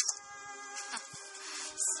 weapons,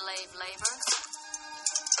 slave labor.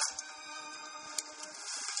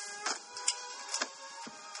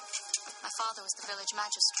 My father was the village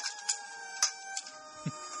magistrate.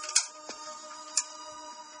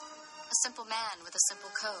 A simple man with a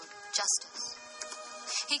simple code, justice.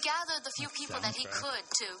 He gathered the few people that he could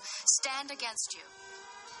to stand against you.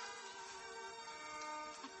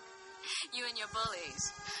 You and your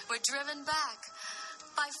bullies were driven back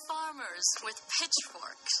by farmers with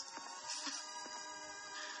pitchforks.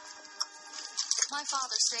 My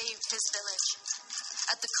father saved his village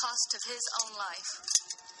at the cost of his own life.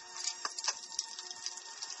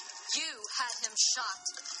 You had him shot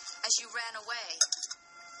as you ran away.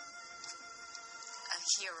 A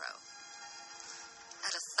hero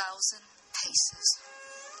at 1,000 paces.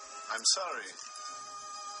 I'm sorry.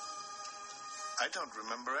 I don't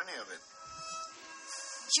remember any of it.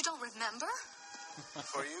 You don't remember?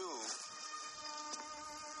 For you,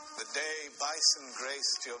 the day Bison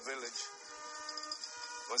graced your village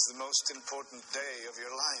was the most important day of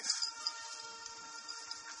your life.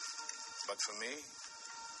 But for me,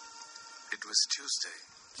 it was Tuesday.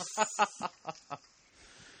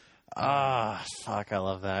 Fuck, I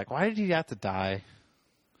love that. Why did he have to die?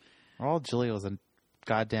 Raul Julia was a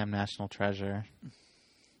goddamn national treasure.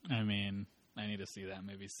 I mean, I need to see that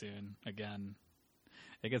movie soon. Again,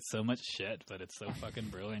 it gets so much shit, but it's so fucking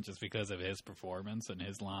brilliant just because of his performance and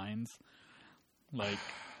his lines. Like,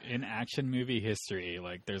 in action movie history,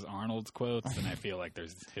 there's Arnold's quotes, and I feel like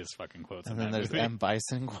there's his fucking quotes and in then that there's movie. M.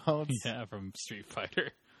 Bison quotes. Yeah, from Street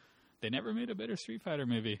Fighter. They never made a better Street Fighter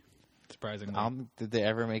movie, surprisingly. Did they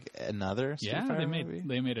ever make another Street Fighter movie?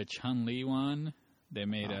 They made a Chun-Li one. They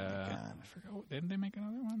made God. I forgot. Didn't they make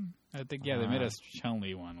another one? I think, yeah, they made a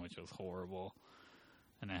Chun-Li one, which was horrible.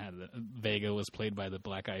 And I had Vega was played by the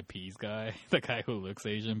Black Eyed Peas guy, the guy who looks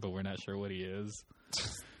Asian, but we're not sure what he is.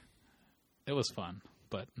 It was fun,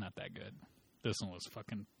 but not that good. This one was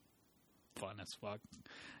fucking fun as fuck.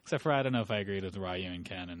 Except for, I don't know if I agreed with Ryu and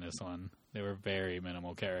Ken in this one. They were very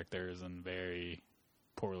minimal characters and very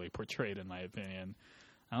poorly portrayed, in my opinion.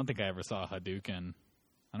 I don't think I ever saw Hadouken.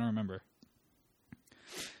 I don't remember.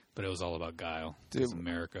 But it was all about Guile. It was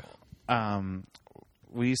America.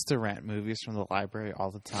 We used to rent movies from the library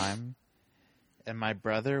all the time. And my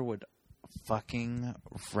brother would fucking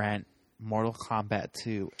rent Mortal Kombat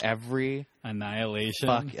 2 every Annihilation.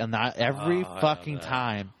 every fucking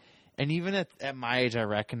time. And even at my age, I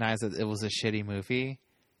recognized that it was a shitty movie.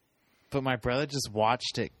 But my brother just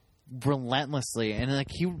watched it relentlessly, and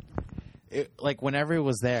like whenever it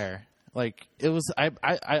was there, like it was. I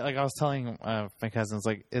was telling my cousins,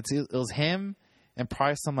 like it was him and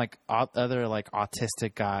probably some like other like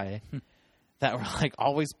autistic guy that were like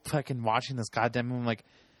always fucking watching this goddamn movie. I'm like,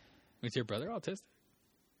 was your brother autistic?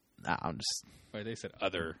 Nah, I'm just. Why they said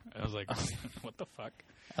other? I was like, what the fuck?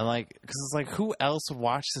 And like, because it's like, who else would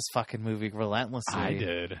watch this fucking movie relentlessly? I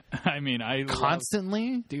did. I mean, I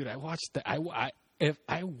constantly, dude. I watched the.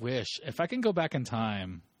 If I can go back in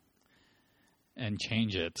time and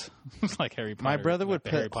change it, like Harry Potter. My brother would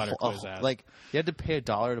put Harry Potter quiz like you had to pay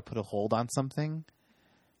 $1 to put a hold on something.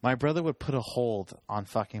 My brother would put a hold on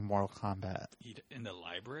fucking Mortal Kombat in the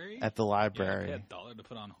library. At the library, you had $1 to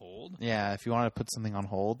put on hold. Yeah, if you wanted to put something on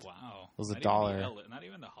hold, wow, it was $1. Not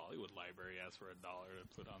even the Hollywood library asked for $1 to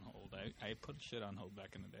put on hold. I put shit on hold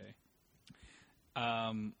back in the day.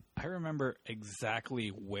 I remember exactly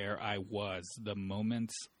where I was the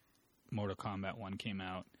moment Mortal Kombat 1 came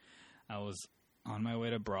out. I was on my way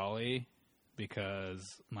to Brawley because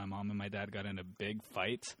my mom and my dad got in a big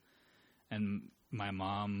fight, and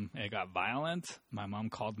it got violent. My mom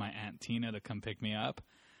called my Aunt Tina to come pick me up,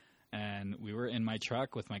 and we were in my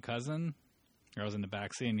truck with my cousin. I was in the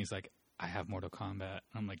backseat, and he's like, I have Mortal Kombat.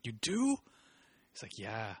 And I'm like, you do? He's like,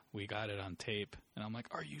 yeah, we got it on tape. And I'm like,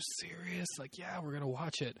 are you serious? Like, yeah, we're going to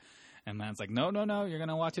watch it. And man's like, no, you're going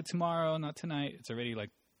to watch it tomorrow, not tonight. It's already like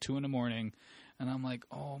 2 a.m. And I'm like,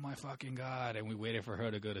 oh my fucking God. And we waited for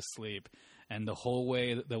her to go to sleep. And the whole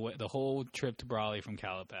way, the whole trip to Brawley from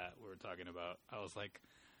Calipat we were talking about, I was like,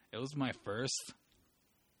 it was my first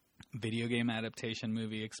video game adaptation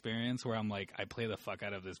movie experience where I'm like, I play the fuck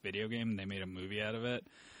out of this video game and they made a movie out of it.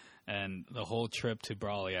 And the whole trip to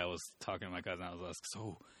Brawley, I was talking to my cousin. I was like,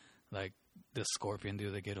 so, like, does Scorpion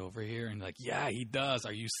do the get over here? And like, yeah, he does.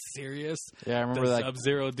 Are you serious? Yeah, I remember does like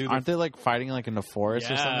Sub-Zero do aren't they like fighting like in the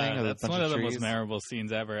forest or something? Yeah, that's one of the most memorable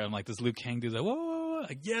scenes ever. I'm like, does Liu Kang do that? Whoa, whoa, whoa.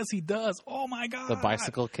 Like, yes, he does. Oh my God. The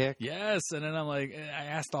bicycle kick? Yes. And then I'm like, I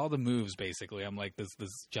asked all the moves basically. I'm like, does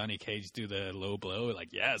Johnny Cage do the low blow? Like,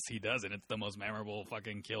 yes, he does. And it's the most memorable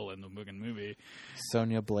fucking kill in the fucking movie.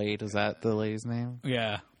 Sonya Blade, is that the lady's name?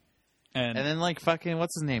 Yeah. And then like fucking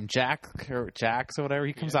what's his name, Jax or whatever,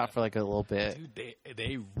 he comes out for like a little bit. Dude,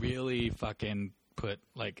 they really fucking put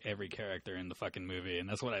like every character in the fucking movie, and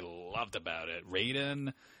that's what I loved about it.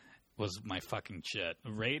 Raiden was my fucking shit.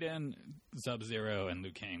 Raiden, Sub-Zero, and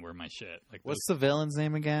Liu Kang were my shit. Like, what's the villain's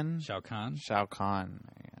name again? Shao Kahn. Shao Kahn.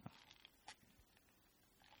 Yeah.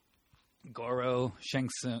 Goro, Shang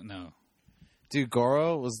Tsung. No. Dude,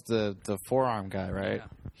 Goro was the forearm guy, right? Yeah.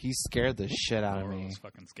 He scared the shit out of me. Goro was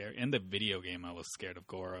fucking scary. In the video game, I was scared of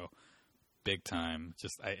Goro. Big time.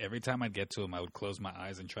 Every time I'd get to him, I would close my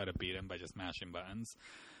eyes and try to beat him by just mashing buttons.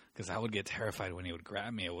 Because I would get terrified when he would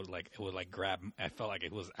grab me. It would grab. I felt like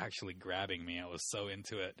it was actually grabbing me. I was so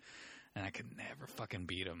into it, and I could never fucking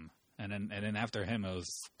beat him. And then after him, it was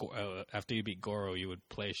after you beat Goro, you would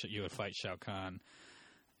fight Shao Kahn.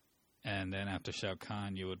 And then after Shao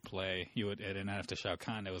Kahn, and then after Shao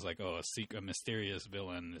Kahn, it was like, oh, a mysterious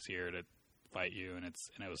villain is here to fight you, and it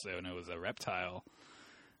was a reptile,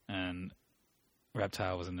 and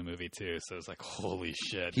Reptile was in the movie too, so it's like, holy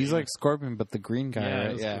shit. He's like Scorpion, but the green guy, yeah, right?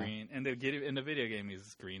 It was green. And in the video game,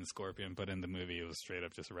 he's green Scorpion, but in the movie, it was straight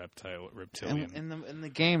up just reptilian. In the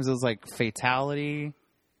games, it was like Fatality,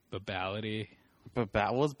 Babality. What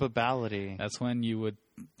was Babality? That's when you would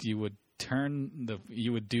beat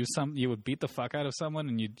the fuck out of someone,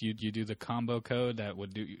 and you do the combo code that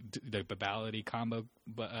would do the Babality combo.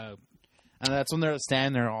 And that's when they're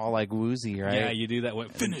standing there all like woozy, right? Yeah, you do that.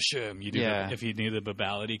 Finish him. You do if you knew the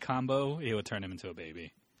Babality combo, it would turn him into a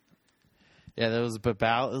baby. Yeah, there was It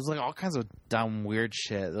was like all kinds of dumb, weird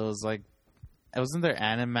shit. There was like, wasn't there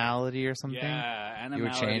Animality or something? Yeah, Animality. You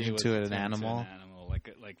would change into an animal. Like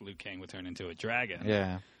Liu Kang would turn into a dragon.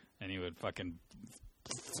 Yeah. And he would fucking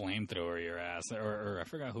flamethrower your ass, or I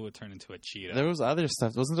forgot who would turn into a cheetah. There was other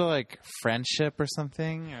stuff. Wasn't there like friendship or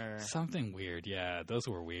something? Or Something weird. Yeah, those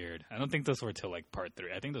were weird. I don't think those were till like part 3.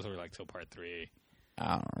 I think those were like till part 3.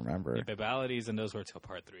 I don't remember. The Babalities and those were till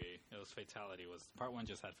part 3. It was Fatality. Was part 1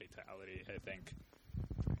 just had Fatality? I think.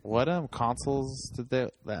 What consoles did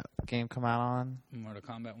that game come out on? Mortal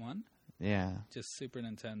Kombat 1. Yeah, Just Super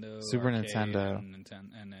Nintendo. Super arcade, Nintendo.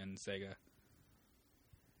 and Sega.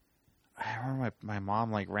 I remember my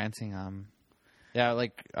mom like renting them. Yeah,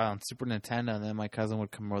 like Super Nintendo, and then my cousin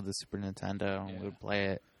would come over the Super Nintendo and we would play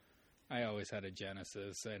it. I always had a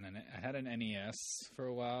Genesis, and then I had an NES for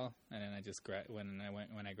a while, and then I just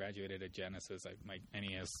when I graduated at Genesis, my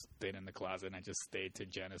NES stayed in the closet, and I just stayed to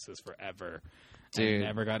Genesis forever. Dude. I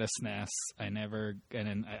never got a SNES. And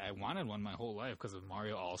then I wanted one my whole life because of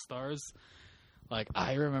Mario All Stars. Like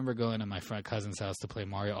I remember going to my friend cousin's house to play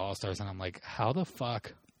Mario All Stars, and I'm like, how the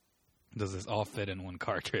fuck does this all fit in one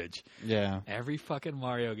cartridge? Yeah. Every fucking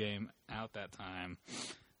Mario game out that time.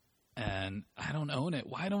 And I don't own it.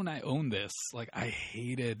 Why don't I own this? Like, I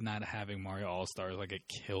hated not having Mario All-Stars. Like, it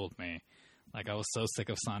killed me. Like, I was so sick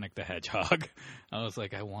of Sonic the Hedgehog. I was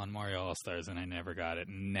like, I want Mario All-Stars, and I never got it.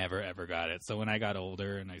 Never, ever got it. So when I got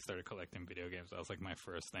older and I started collecting video games, that was, like, my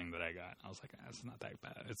first thing that I got. I was like, it's not that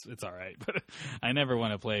bad. It's all right. But I never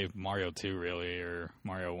want to play Mario 2, really, or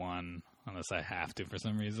Mario 1, unless I have to for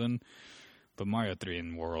some reason. But Mario 3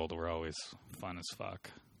 and World were always fun as fuck.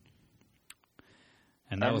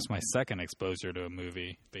 And that was my second exposure to a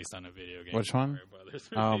movie based on a video game. Which one? Mario Brothers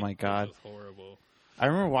Oh movie, my God. which was horrible. I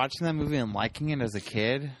remember watching that movie and liking it as a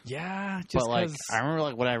kid. Yeah, just But like, 'cause- I remember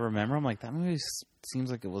like what I remember. I'm like, that movie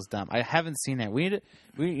seems like it was dumb. I haven't seen it.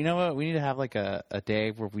 You know what? We need to have like a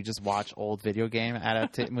day where we just watch old video game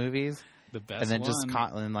adapted movies, the best and then one, just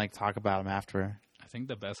and like talk about them after. I think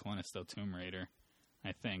the best one is still Tomb Raider.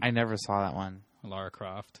 I think I never saw that one. Lara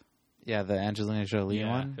Croft. Yeah, the Angelina Jolie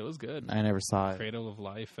one. It was good. I never saw it. Cradle of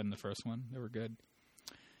Life and the first one, they were good.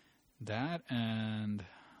 That, and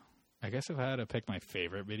I guess if I had to pick my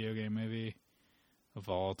favorite video game movie of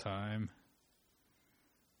all time,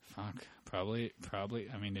 probably.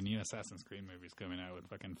 I mean, the new Assassin's Creed movie's coming out with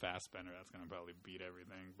fucking Fassbender. That's gonna probably beat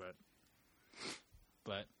everything.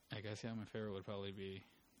 But I guess my favorite would probably be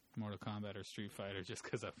Mortal Kombat or Street Fighter, just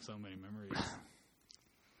because I have so many memories.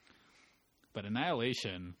 But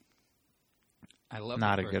Annihilation, I love.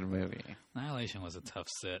 Not a good movie. Annihilation was a tough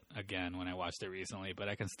sit, again, when I watched it recently, but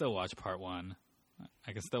I can still watch part 1.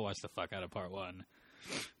 I can still watch the fuck out of part 1.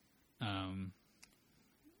 I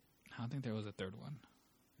don't think there was a third one.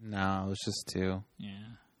 No, it was just 2.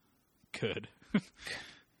 Yeah. Good.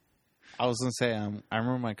 I was gonna say, I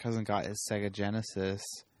remember my cousin got his Sega Genesis.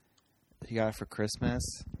 He got it for Christmas,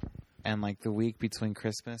 and like the week between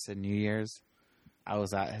Christmas and New Year's, I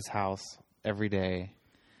was at his house every day.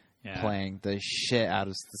 Yeah. Playing the shit out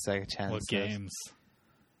of the Sega Genesis. What games?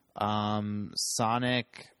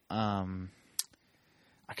 Sonic. I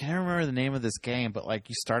can't remember the name of this game, but like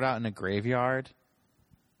you start out in a graveyard,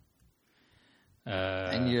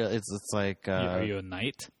 and it's like. Are you a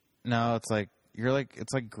knight? No, it's like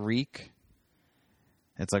it's like Greek.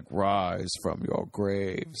 It's like rise from your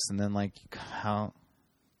graves, and then like how?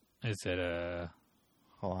 Is it a?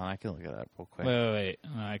 Hold on, I can look it up real quick. Wait.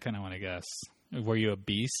 I kind of want to guess. Were you a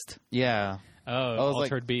beast? Yeah. Oh, it was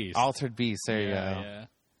Altered like Beast. Altered Beast. There you go. Yeah.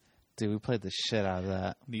 Dude, we played the shit out of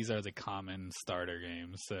that. These are the common starter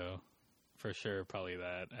games, so for sure, probably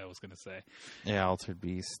that. I was gonna say. Yeah, Altered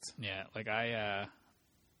Beast. Yeah, like I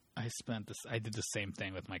did the same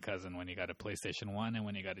thing with my cousin when he got a PlayStation 1 and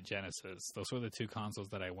when he got a Genesis. Those were the two consoles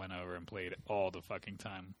that I went over and played all the fucking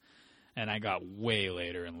time. And I got way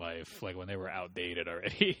later in life, like when they were outdated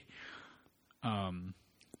already.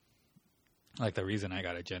 Like the reason I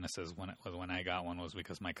got a Genesis when I got one was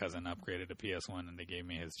because my cousin upgraded a PS1 and they gave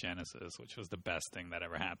me his Genesis, which was the best thing that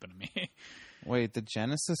ever happened to me. Wait, the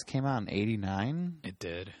Genesis came out in '89? It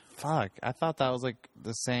did. Fuck, I thought that was like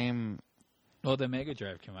the same. Well, the Mega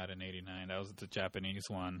Drive came out in '89. That was the Japanese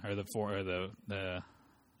one, or the.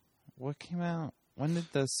 What came out? When did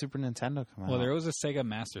the Super Nintendo come out? Well, there was a Sega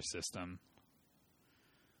Master System,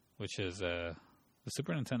 which is the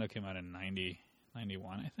Super Nintendo came out in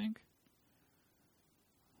 91, I think.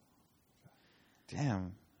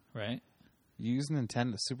 Damn. Right? Used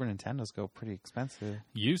Super Nintendos go pretty expensive.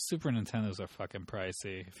 Used Super Nintendos are fucking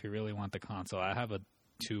pricey if you really want the console. I have a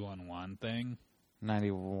 2-on-1 thing.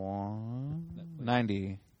 91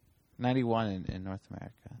 in North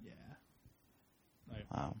America. Yeah.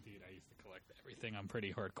 Wow. Dude, I used to collect everything. I'm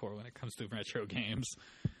pretty hardcore when it comes to retro games.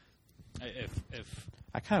 If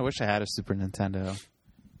I kind of wish I had a Super Nintendo.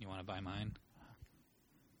 you want to buy mine,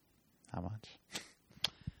 How much?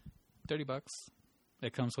 $30.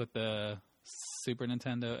 It comes with the Super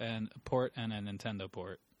Nintendo and port and a Nintendo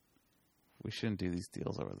port. We shouldn't do these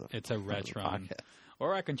deals over the. It's a Retron.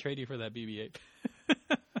 Or I can trade you for that BB-8.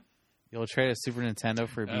 You'll trade a Super Nintendo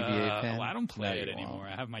for a BB-8 pin? Well, I don't play No, it you anymore. won't.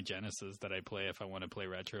 I have my Genesis that I play if I want to play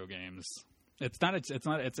retro games. It's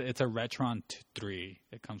a Retron 3.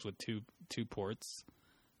 It comes with two ports,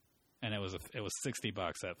 and it was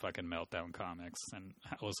 $60 at fucking Meltdown Comics, and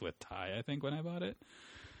I was with Ty, I think, when I bought it.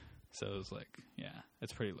 So it was like, yeah,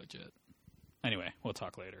 it's pretty legit. Anyway, we'll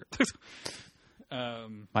talk later.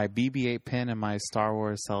 My BB-8 pin and my Star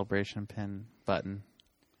Wars Celebration pin button.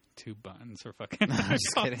 2 buttons for fucking. I'm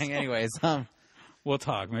just kidding. Anyways, we'll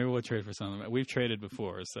talk. Maybe we'll trade for something. We've traded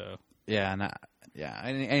before, so yeah.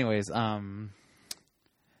 Anyways,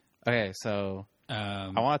 okay, so I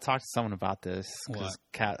want to talk to someone about this because What?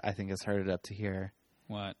 Kat, I think, has heard it up to here.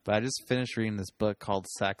 what? But I just finished reading this book called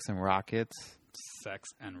Sex and Rockets. Sex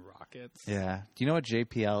and Rockets? Yeah. Do you know what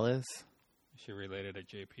JPL is? Is she related to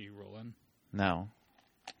JP Rowland? No.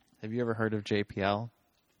 Have you ever heard of JPL?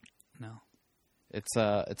 No. It's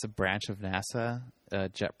a branch of NASA, a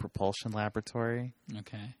Jet Propulsion Laboratory.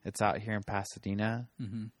 Okay. It's out here in Pasadena.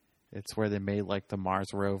 Mm-hmm. It's where they made like the Mars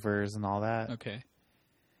rovers and all that. Okay.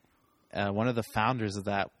 One of the founders of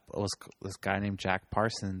that was this guy named Jack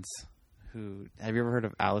Parsons. Who have you ever heard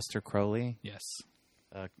of Aleister Crowley, Yes.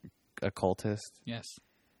 occultist? Yes.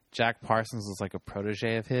 Jack Parsons was like a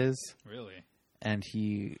protege of his, Really? and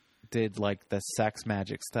he did like the sex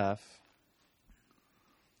magic stuff.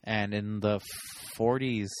 And in the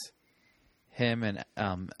 40s, him and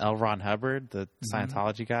L. Ron Hubbard, the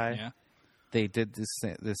Scientology guy, Yeah. they did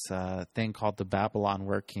this thing called the Babylon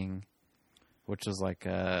Working, which was like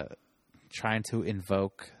trying to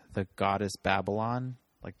invoke the goddess Babylon,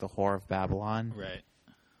 like the whore of Babylon, Right.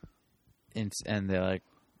 and they're like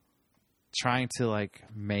trying to like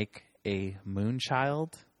make a moon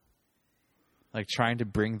child, like trying to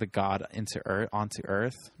bring the god onto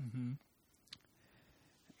Earth. Mm-hmm.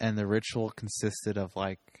 And the ritual consisted of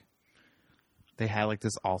like they had like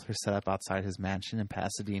this altar set up outside his mansion in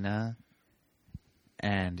Pasadena,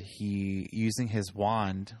 and he, using his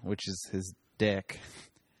wand, which is his dick,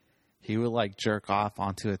 he would like jerk off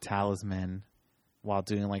onto a talisman while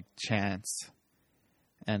doing like chants.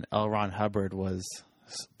 And L. Ron Hubbard was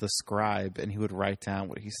the scribe, and he would write down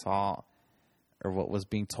what he saw or what was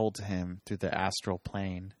being told to him through the astral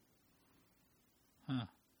plane. Huh.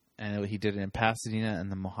 And he did it in Pasadena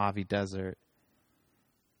and the Mojave Desert.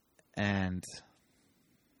 And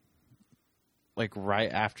like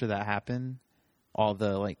right after that happened, all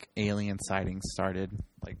the like alien sightings started,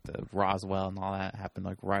 like the Roswell and all that happened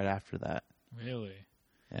like right after that. Really?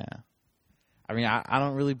 Yeah. I mean, I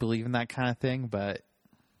don't really believe in that kind of thing, but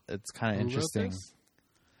it's kind of Who wrote interesting.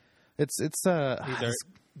 this? It's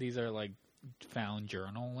These are like found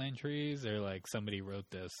journal entries, or like somebody wrote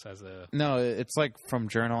this as a. no, it's like from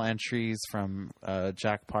journal entries from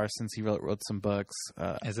Jack Parsons. He wrote some books.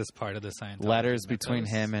 Is this part of the Scientology Letters between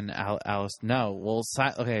mythos? him and Alice. No, well,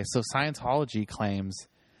 okay. So Scientology claims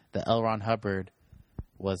that L. Ron Hubbard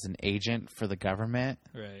was an agent for the government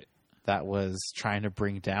Right. that was trying to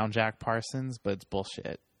bring down Jack Parsons, but it's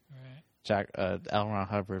bullshit. Right. L. Ron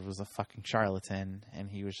Hubbard was a fucking charlatan, and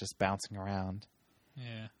he was just bouncing around.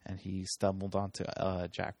 Yeah. And he stumbled onto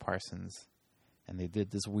Jack Parsons, and they did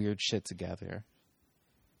this weird shit together.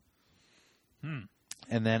 And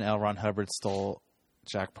then L. Ron Hubbard stole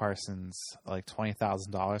Jack Parsons, like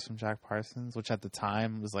 $20,000 from Jack Parsons, which at the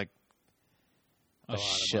time was like a lot of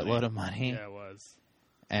shitload of money. Yeah, it was.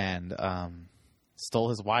 And stole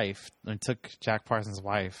his wife, and took Jack Parsons'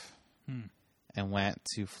 wife, and went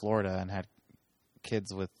to Florida and had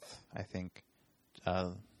kids with, I think,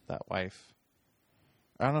 that wife.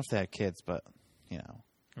 I don't know if they had kids, but, you know.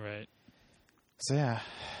 Right. So, yeah.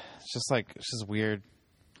 It's just weird.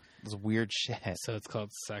 It's weird shit. So it's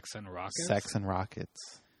called Sex and Rockets? Sex and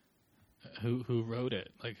Rockets. Who wrote it?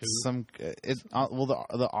 Like who?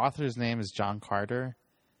 The author's name is John Carter,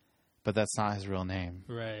 but that's not his real name.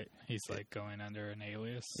 Right. He's like going under an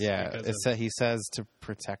alias. Yeah. because He says to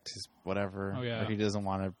protect his whatever. Oh, yeah. Or he doesn't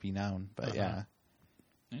want to be known. But, yeah.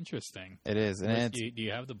 Interesting. It is. And Do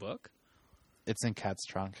you have the book? it's in Kat's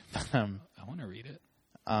trunk. I want to read it.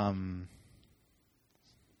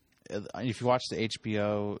 If you watch the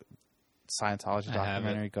HBO Scientology I have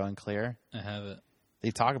documentary Going Clear, I have it.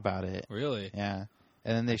 they talk about it. Really? Yeah.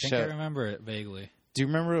 And then they I think show. I remember it vaguely. Do you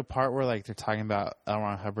remember a part where like they're talking about L.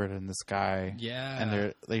 Ron Hubbard and this guy? Yeah.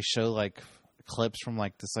 And they show like clips from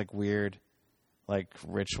like this like weird like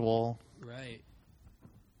ritual. Right.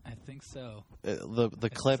 I think so. The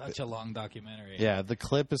It's clip. such a long documentary. Yeah, the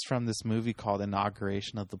clip is from this movie called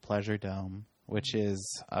Inauguration of the Pleasure Dome, which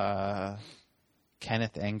is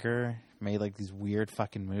Kenneth Anger made like these weird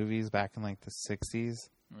fucking movies back in like the 60s.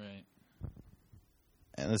 Right.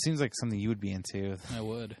 And it seems like something you would be into. I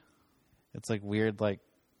would. It's like weird, like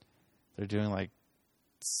they're doing like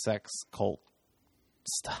sex cult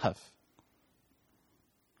stuff.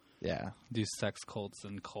 Yeah. Do sex cults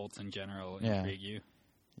and cults in general Yeah. intrigue you?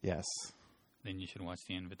 Yes. Then you should watch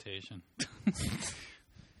The Invitation. But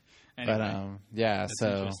yeah. that's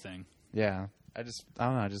So interesting. yeah, I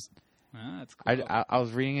don't know. That's cool. I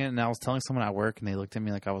was reading it and I was telling someone at work and they looked at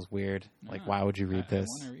me like I was weird. Like, why would you read this?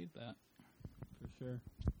 I want to read that for sure.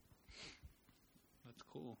 That's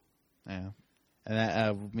cool. Yeah. And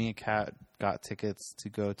then, me and Kat got tickets to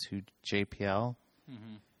go to JPL.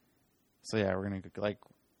 Mm-hmm. So yeah, we're gonna like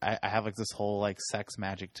I have like this whole like sex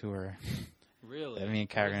magic tour. Really? That me and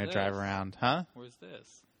Kat are gonna drive around, huh? Where's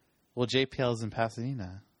this? Well, JPL is in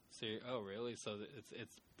Pasadena. So oh, really? So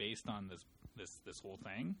it's based on this whole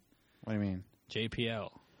thing? What do you mean? JPL.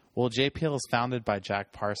 Well, JPL is founded by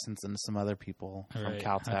Jack Parsons and some other people from Right.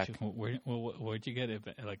 Caltech. Where'd you get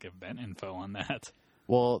event info on that?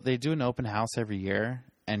 Well, they do an open house every year,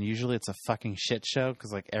 and usually it's a fucking shit show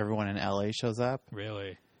because like everyone in LA shows up.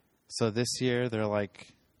 Really? So this year they're like,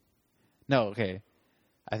 no, okay.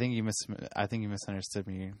 I think you misunderstood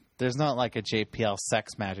me. There's not like a JPL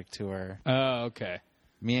sex magic tour. Oh, okay.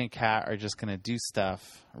 Me and Kat are just gonna do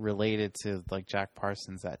stuff related to like Jack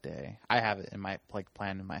Parsons that day. I have it in my like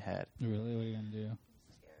plan in my head. Really? What are you gonna do?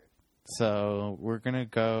 So we're gonna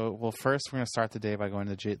go. Well, first we're gonna start the day by going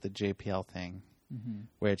to the JPL thing,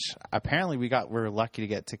 which apparently we're lucky to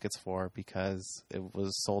get tickets for because it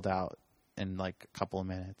was sold out in like a couple of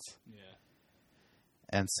minutes. Yeah.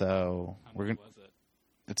 And so How we're much gonna. was it?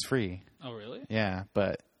 It's free. Oh, really? Yeah,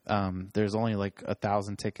 but there's only like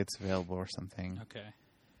 1,000 tickets available or something. Okay.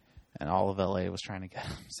 And all of LA was trying to get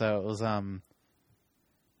them. So it was so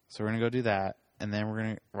we're gonna go do that, and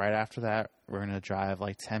then right after that we're gonna drive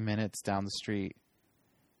like 10 minutes down the street,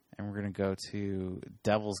 and we're gonna go to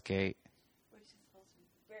Devil's Gate. Which is supposed to be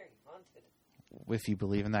very haunted. If you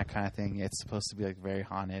believe in that kind of thing, it's supposed to be like very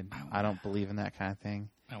haunted. I don't believe in that kind of thing.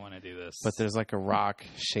 I want to do this. But there's like a rock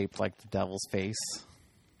shaped like the devil's face,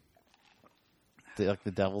 like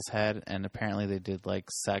the devil's head, and apparently they did like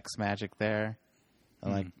sex magic there.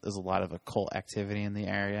 And like there's a lot of occult activity in the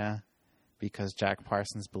area because Jack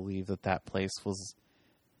Parsons believed that place was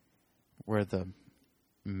where the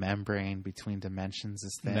membrane between dimensions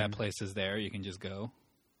is thin. That place is there. You can just go.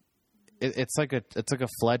 It's like a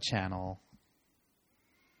flood channel,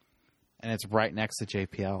 and it's right next to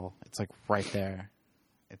JPL. It's like right there.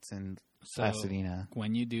 It's in Pasadena.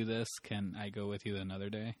 When you do this, can I go with you another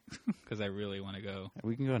day? Because I really want to go.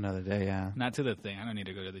 We can go another day, yeah. Not to the thing. I don't need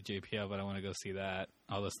to go to the JPL, but I want to go see that.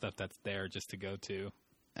 All the stuff that's there just to go to.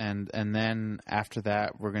 And then after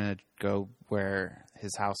that, we're gonna go where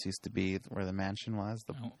his house used to be, where the mansion was.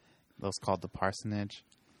 That was called the Parsonage,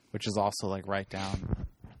 which is also like right down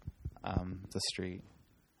the street.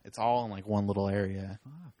 It's all in like one little area.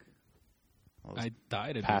 Fuck. I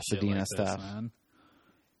died to Pasadena do shit like stuff. this, man.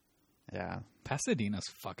 Yeah, Pasadena's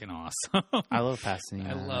fucking awesome. I love Pasadena.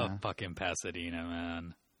 I love fucking Pasadena,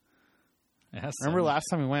 man. It has so Remember much- last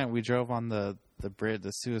time we went, we drove on the bridge,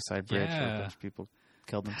 the suicide bridge, where a Yeah. bunch of people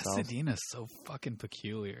killed themselves. Pasadena's so fucking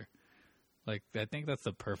peculiar. Like, I think that's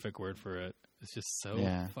the perfect word for it. It's just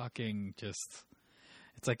so fucking just...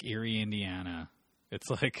 It's like Erie, Indiana. It's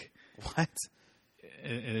like... What?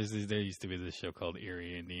 There used to be this show called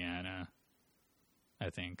Erie, Indiana. I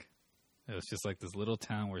think. It was just like this little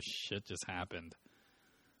town where shit just happened.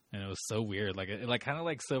 And it was so weird. Like kind of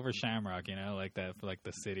like Silver Shamrock, you know? Like that, like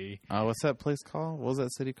the city. What's that place called? What was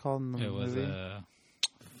that city called in the It was movie?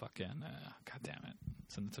 fucking God damn it,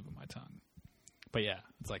 it's on the tip of my tongue. But yeah,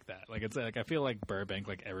 it's like that. Like it's like I feel like Burbank,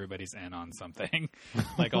 like everybody's in on something.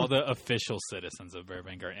 Like all the official citizens of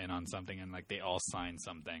Burbank are in on something, and like they all sign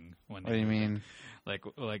something when. What do you mean? Like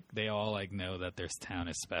they all like know that this town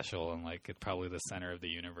is special, and like it's probably the center of the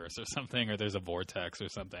universe or something, or there's a vortex or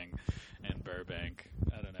something in Burbank.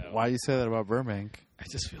 I don't know. Why do you say that about Burbank? I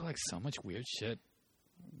just feel like so much weird shit.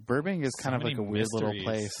 Burbank is kind of like a weird little mysteries.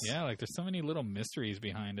 place. Yeah, like there's so many little mysteries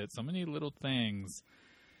behind it, so many little things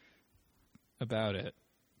about it.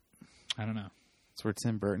 I don't know. It's where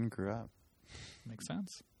Tim Burton grew up. Makes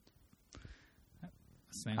sense.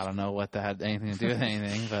 I don't know what that had anything to do with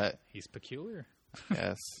anything, but he's peculiar.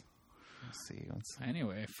 yes. Let's see.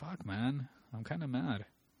 Anyway, fuck, man. I'm kind of mad.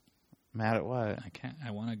 Mad at what? I can't.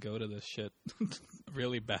 I want to go to this shit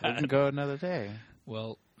really bad. We can go another day.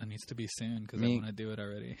 Well, it needs to be soon because I Me- want to do it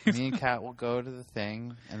already. Me and Kat will go to the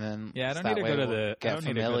thing, and then Yeah, I don't that need to way go to we'll the. I get don't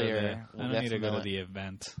need to go to familiar. the. We'll I get don't need to go to familiar- the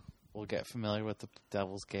event. We'll get familiar with the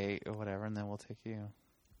Devil's Gate or whatever, and then we'll take you.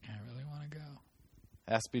 I really want to go.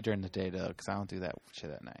 It has to be during the day though, because I don't do that shit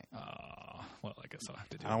at night. Oh, well, I guess I'll have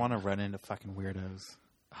to do. I don't want to run into fucking weirdos.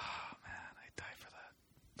 Oh man, I die for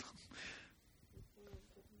that.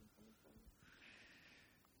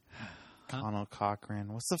 Connell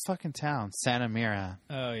Cochran. What's the fucking town? Santa Mira.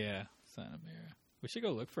 Oh yeah, Santa Mira. We should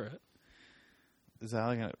go look for it. Is that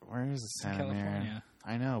like where is it? in Santa Mira? California.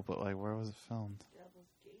 I know, but like, where was it filmed? Devil's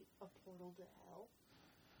Gate, a portal to hell.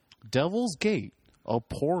 Devil's Gate, a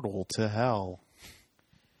portal to hell.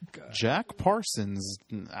 God, Jack Parsons.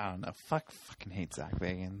 I don't know. Fucking hate Zach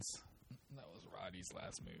Bagans. that was Roddy's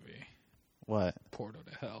last movie. What? Portal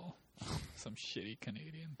to Hell. Some shitty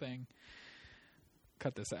Canadian thing.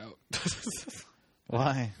 Cut this out.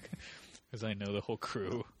 Why? Because I know the whole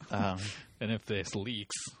crew. Um, And if this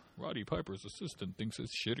leaks, Roddy Piper's assistant thinks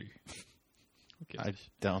it's shitty. Okay. I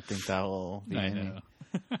don't think that will be I any. know.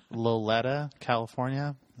 Loleta,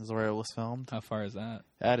 California is where it was filmed. How far is that?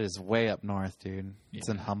 That is way up north, dude. It's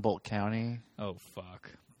in Yeah. Humboldt County. Oh, fuck.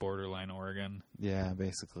 Borderline Oregon. Yeah,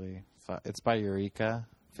 basically. It's by Eureka,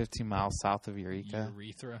 15 miles south of Eureka.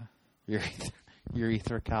 Urethra.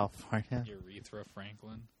 Urethra, California. Urethra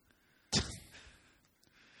Franklin.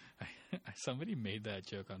 Somebody made that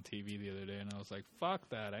joke on TV the other day, and I was like, fuck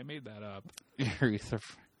that. I made that up. Urethra.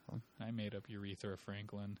 I made up Urethra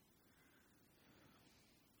Franklin.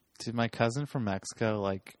 Dude, my cousin from Mexico,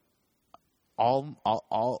 like,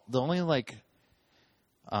 all the only, like,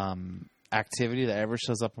 activity that ever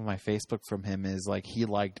shows up on my Facebook from him is, like, he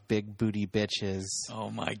liked big booty bitches. Oh,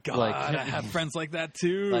 my God. Like- I have friends like that,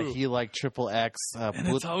 too. Like, he liked triple X. and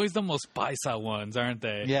it's always the most paisa ones, aren't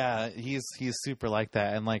they? Yeah, he's super like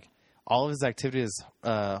that. And, like, all of his activities,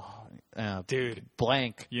 Dude,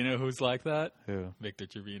 blank. you know who's like that? Who? Victor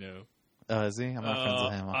Trevino. Oh, is he? I'm not friends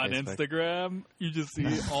with him on Facebook. Instagram, you just see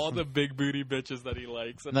all the big booty bitches that he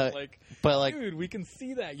likes. And No, I'm like, but, like, dude, we can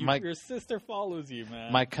see that. Your sister follows you,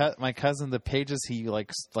 man. my cousin, the pages he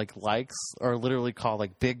likes are literally called,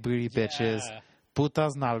 like, big booty bitches, Yeah.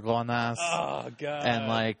 putas nalgonas, Oh, God. and,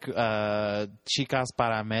 like, chicas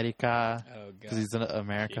para America, Oh, God. because he's an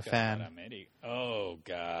America Chicas fan. para Ameri- Oh,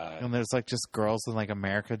 God. And there's, like, just girls in, like,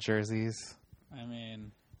 America jerseys. I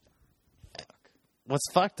mean, What's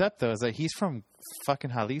fucked up, though, is that he's from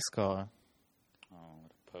fucking Jalisco. oh,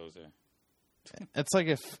 what a poser. It's like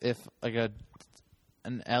if like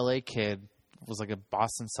an LA kid was like a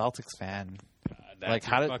Boston Celtics fan. God, that's Like, your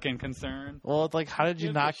how did- fucking concern? Well, like how did you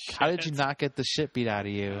Give not a how did you shit. not get the shit beat out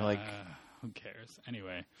of you? Like Who cares?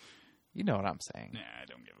 Anyway, you know what I'm saying. nah, I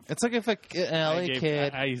don't give a fuck. It's like if an LA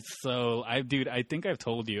kid. Dude, I think I've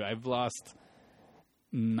told you, I've lost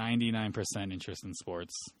 99% interest in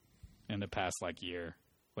sports in the past, like, year,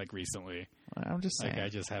 like, recently. I'm just saying. Like, I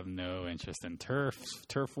just have no interest in turf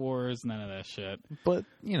wars, none of that shit. But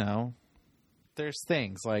you know, there's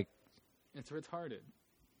things like It's retarded.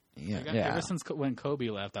 yeah, Like, ever since when Kobe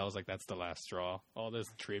left, I was like, that's the last straw. All this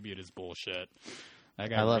tribute is bullshit. That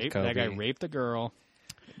guy I love raped, Kobe. That guy raped a girl.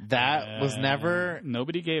 that was never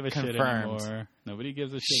Nobody gave a shit confirmed. anymore. Nobody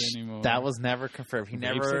gives a shit anneanymore. that was never confirmed. He Rapes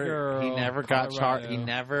a never girl, got charged. He Colorado.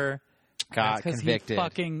 never got That's 'cause convicted.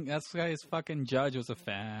 That's why his fucking judge was a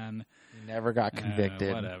fan. He never got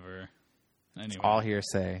convicted. Whatever. Anyway, All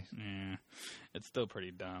hearsay. yeah, it's still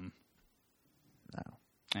pretty dumb. No.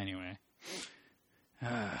 Anyway. All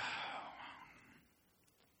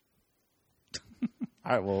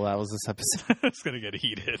right. Well, that was this episode. It's gonna get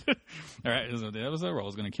heated. All right, so the episode roll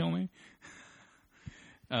is gonna kill me.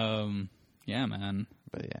 Yeah, man.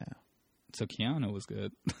 But yeah, So Keanu was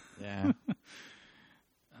good. yeah.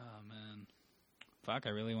 Oh man, fuck! I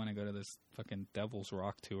really want to go to this fucking Devil's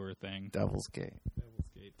Rock tour thing, Devil's Gate. Devil's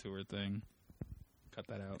Gate tour thing. Cut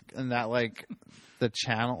that out. And that, like, the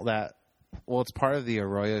channel that, well, it's part of the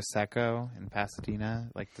Arroyo Seco in Pasadena,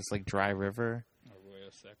 like this, like, dry river. Arroyo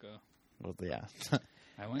Seco. Well, yeah.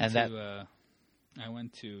 I went And to I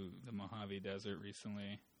went to the Mojave Desert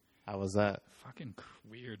recently. How was that? Fucking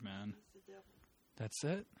weird, man. That's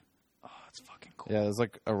it? Oh, it's fucking cool. Yeah, there's,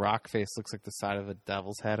 like, a rock face, looks like the side of a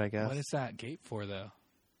devil's head, I guess. What is that gate for, though?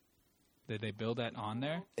 Did they build that on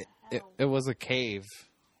there? It was a cave,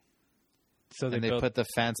 So and they built put the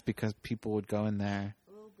fence because people would go in there.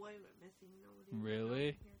 A little boy went missing. Nobody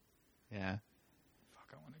Really? Yeah.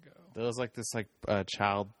 Fuck, I want to go. There was, like, this, like,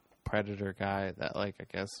 child predator guy that, like, I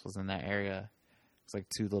guess was in that area. It's like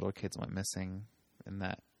 2 little kids went missing in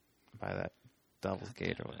that, by that Devil's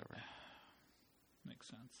Gate or whatever. Makes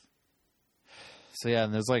sense. So yeah,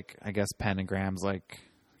 and there's like, I guess, pentagrams like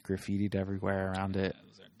graffitied everywhere around it.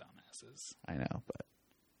 Those are dumbasses. I know,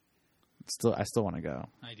 but I still want to go.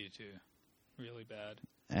 I do too. Really bad.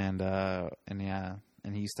 And yeah,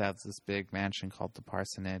 and he used to have this big mansion called the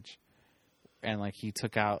Parsonage, and like he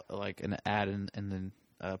took out like an ad in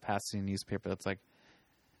the Pasadena newspaper that's like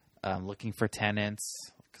looking for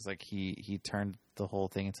tenants, because like he turned the whole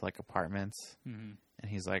thing into like apartments. Mm-hmm. And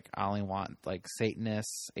he's like, I only want like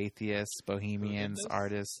Satanists, atheists, bohemians,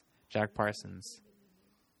 artists. Jack Parsons.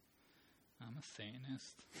 I'm a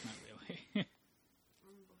Satanist. Not really.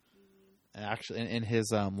 And actually, in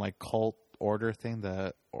his like cult order thing,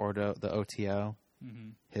 the OTO, Mm-hmm.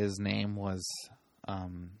 his name was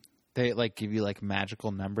they like give you like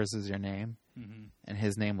magical numbers as your name, Mm-hmm. and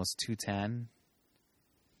his name was 210.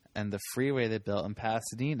 And the freeway they built in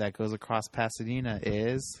Pasadena that goes across Pasadena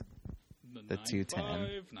is the 210.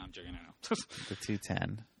 No, I'm joking. I know. The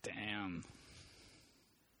 210. Damn.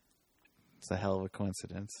 It's a hell of a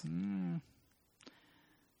coincidence.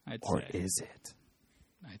 Or is it?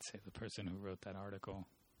 I'd say the person who wrote that article.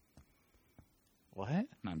 What?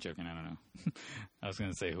 No, I'm joking. I don't know. I was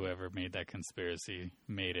going to say whoever made that conspiracy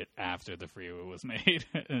made it after the freeway was made.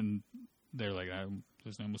 And they're like,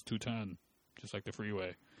 his name was 210, just like the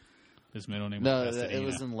freeway. His middle name was Pasadena. It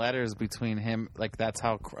was in letters between him. Like, that's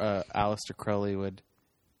how Aleister Crowley would,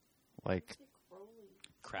 like...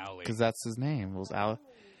 Crowley. Because that's his name. It was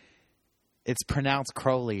It's pronounced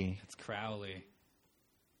Crowley. It's Crowley.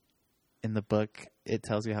 In the book, it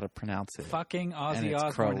tells you how to pronounce it. Fucking Ozzy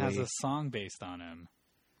Osbourne has a song based on him.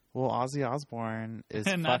 Well, Ozzy Osbourne is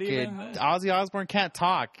Not fucking... even... Ozzy Osbourne can't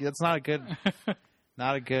talk. That's not a good...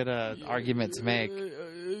 Not a good argument to make.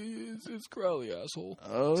 It's Crowley, asshole.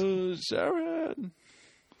 Oh, Sharon.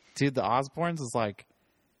 Dude, the Osbournes is like...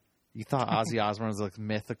 You thought Ozzy Osbourne was like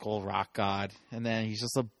mythical rock god, and then he's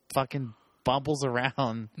just a fucking bumbles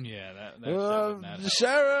around. Yeah, that show did not help.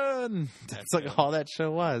 Sharon! That's like all that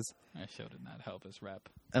show was. That show did not help his rep.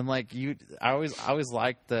 And like I always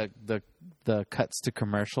liked the cuts to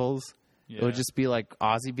commercials. Yeah. It would just be like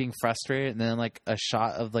Ozzy being frustrated, and then like a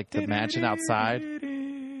shot of like the mansion outside,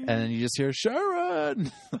 and then you just hear Sharon.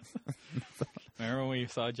 Remember when we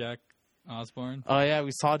saw Jack Osbourne? Oh yeah,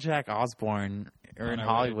 we saw Jack Osbourne in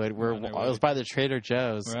Hollywood. It was by the Trader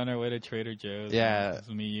Joe's. We're on our way to Trader Joe's. Yeah, it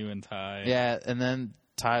was me, you, and Ty. Yeah, and then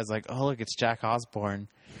Ty's like, "Oh look, it's Jack Osbourne."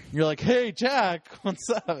 You're like, "Hey Jack, what's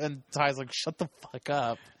up?" And Ty's like, "Shut the fuck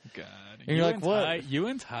up." God, and you're like, "What?" You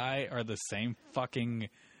and Ty are the same fucking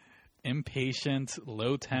impatient,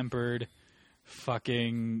 low-tempered,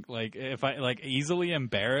 fucking like if I like easily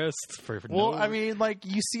embarrassed for. Well, I mean, like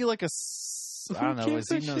you see like I don't know, is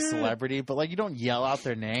he a celebrity? But like you don't yell out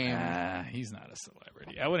their name. He's not a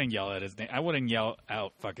celebrity. I wouldn't yell at his name. I wouldn't yell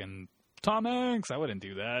out fucking Tom Hanks. I wouldn't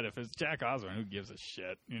do that. If it's Jack Osbourne, who gives a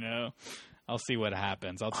shit? You know. I'll see what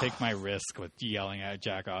happens. I'll take my risk with yelling out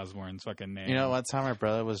Jack Osbourne's fucking name. You know, one time my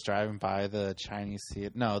brother was driving by the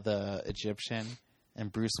the Egyptian,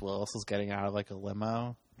 and Bruce Willis was getting out of like a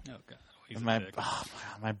limo. Oh god,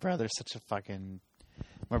 my brother's such a fucking.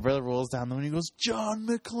 My brother rolls down the window and he goes, "John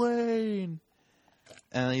McClane,"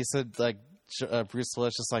 and he said like Bruce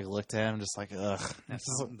Willis just like looked at him, just like ugh.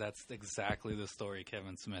 That's exactly the story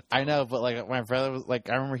Kevin Smith told. I know, but like my brother was like,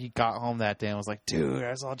 I remember he got home that day and was like, "Dude,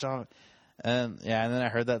 I saw John." And then I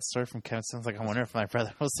heard that story from Kevin Smith. Like, I wonder if my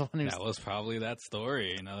brother was the one who. That was probably that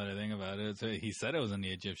story. Now that I think about it, so he said it was in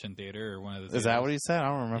the Egyptian theater or one of the. Theaters. Is that what he said? I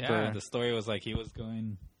don't remember. Yeah, the story was like he was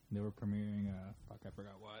going. They were premiering. I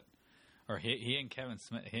forgot what. Or he and Kevin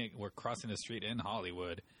Smith were crossing the street in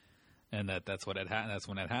Hollywood, and that's what That's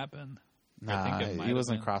when it happened. Nah, he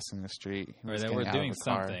wasn't crossing the street. Or they were doing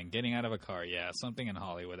something, getting out of a car. Yeah, something in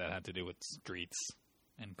Hollywood that had to do with streets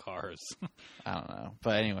and cars. I don't know,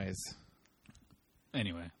 but anyways.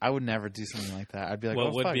 Anyway, I would never do something like that. I'd be like,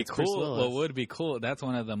 what would be cool? What would be cool? That's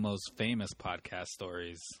one of the most famous podcast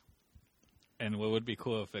stories. And what would be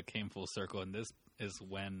cool if it came full circle? And this is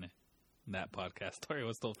when that podcast story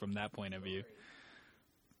was told from that point of view.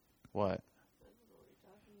 What?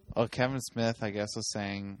 Oh, Kevin Smith, I guess, was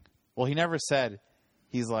saying. Well, he never said.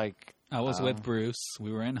 He's like. I was with Bruce.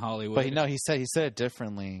 We were in Hollywood. But he said it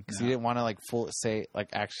differently because he didn't want to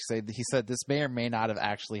actually say. He said this may or may not have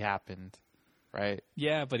actually happened. Right?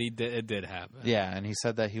 Yeah, but it did happen. Yeah, and he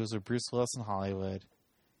said that he was with Bruce Willis in Hollywood.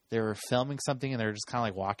 They were filming something, and they were just kind of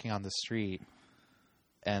like walking on the street.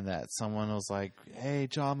 And that someone was like, "Hey,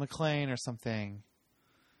 John McClane," or something.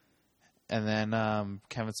 And then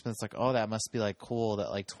Kevin Smith's like, "Oh, that must be like cool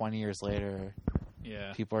that like 20 years later,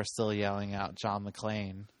 people are still yelling out John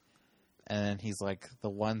McClane." And then he's like, "The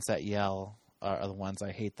ones that yell are the ones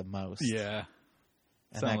I hate the most." Yeah.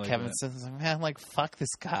 And Something then like Kevin that. says, man, like, fuck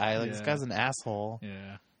this guy. Like, this Yeah. guy's an asshole.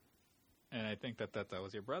 Yeah. And I think that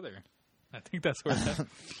was your brother. I think that's where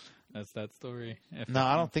that's that story. No,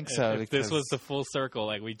 I don't think so, If this was because- the full circle,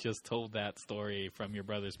 like we just told that story from your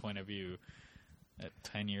brother's point of view at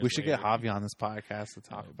 10 years We should get later. Javi on this podcast to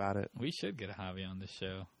talk about it. We should get Javi on the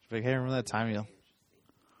show. Like, hey, remember that time you...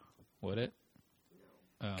 Would it?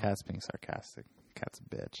 Oh. Cat's being sarcastic. Cat's a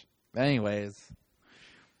bitch. Anyways,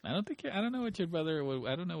 I don't know what your brother would,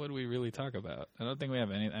 I don't know what we really talk about. I don't think we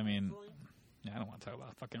have any, I mean, I don't want to talk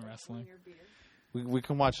about fucking wrestling. Your beer. we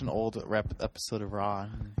can watch an old episode of Raw.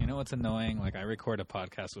 You know what's annoying? Like I record a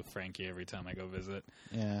podcast with Frankie every time I go visit.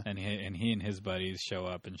 Yeah. And he and his buddies show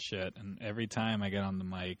up and shit. And every time I get on the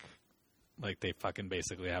mic, like they fucking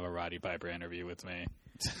basically have a Roddy Piper interview with me.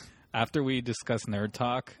 After we discuss Nerd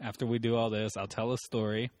Talk, after we do all this, I'll tell a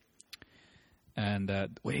story. And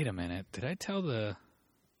wait a minute, did I tell the?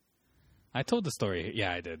 I told the story.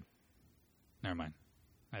 Yeah, I did. Never mind.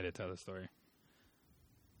 I did tell the story.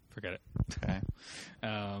 Forget it. Okay.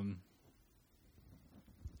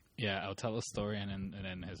 Yeah, I'll tell a story, and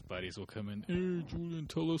then his buddies will come in. Hey, Julian,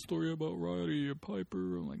 tell a story about Roddy or Piper.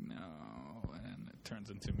 I'm like, no, and then it turns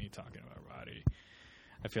into me talking about Roddy.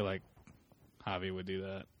 I feel like Javi would do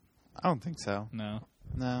that. I don't think so. No,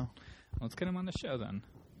 No. let's get him on the show then.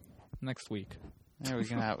 Next week, Yeah, we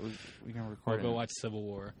can have we can we'll record go it. watch Civil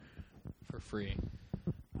War for free.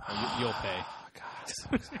 Or you'll pay. Oh God, so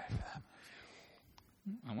excited for that.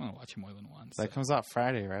 I want to watch it more than once. That comes out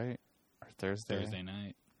Friday, right? Or Thursday? Thursday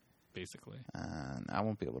night, basically. And I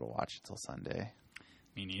won't be able to watch it till Sunday.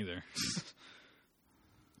 Me neither.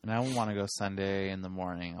 And I don't want to go Sunday in the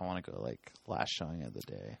morning. I want to go like last showing of the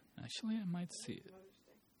day. Actually, I might see it.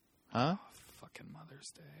 Huh? Fucking Mother's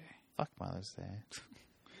Day. Fuck Mother's Day.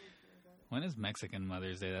 When is Mexican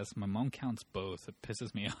Mother's Day? That's my mom counts both. It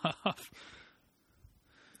pisses me off.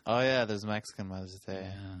 Oh yeah, there's Mexican Mother's Day.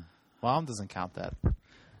 Yeah. Mom doesn't count that.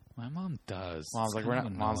 My mom does. Mom's It's like we're kind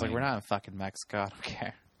not. of Mom's like annoying. we're not in fucking Mexico. I don't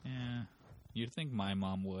care. Yeah. You'd think my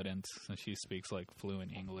mom wouldn't, since she speaks like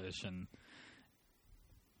fluent English,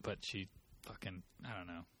 but she fucking, I don't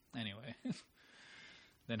know. Anyway.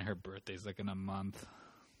 Then her birthday's like in a month.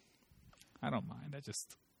 I don't mind. I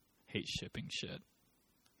just hate shipping shit.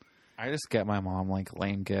 I just get my mom like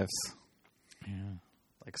lame gifts, Yeah.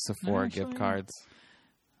 like Sephora Actually, gift cards.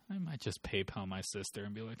 I might just PayPal my sister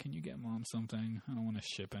and be like, can you get mom something? I don't want to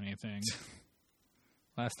ship anything.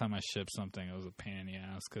 Last time I shipped something, it was a pain in the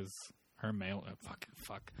ass because her mail,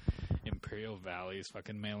 fuck, Imperial Valley's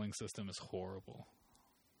fucking mailing system is horrible.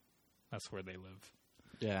 That's where they live.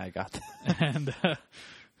 Yeah, I got that. And,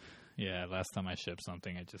 yeah, last time I shipped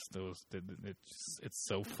something, it's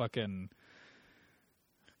so fucking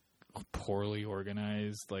poorly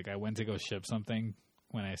organized. Like, I went to go ship something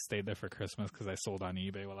when I stayed there for Christmas because I sold on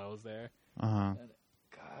eBay while I was there. Uh-huh.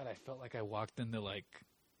 God, I felt like I walked into like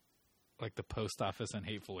the post office in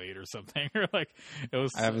Hateful Eight or something, or like it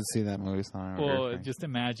was. I haven't seen that movie, so I don't know. Well, just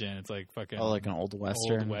imagine it's like fucking like an old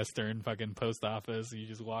western. old western fucking post office. You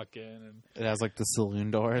just walk in and It has like the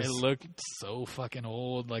saloon doors. it looked so fucking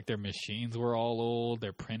old. Like their machines were all old.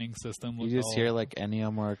 Their printing system You looked just all hear like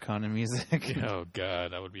Ennio Morricone music. Oh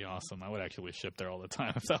god, that would be awesome. I would actually ship there all the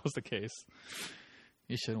time if that was the case.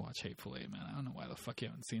 You should watch Hateful Eight, man. I don't know why the fuck you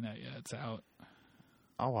haven't seen that yet. It's out.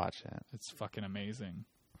 I'll watch it. It's fucking amazing.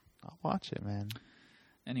 I'll watch it, man.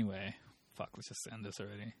 Anyway, fuck. Let's just end this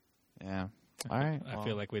already. Yeah. All right. I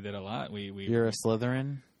feel like we did a lot. We You're a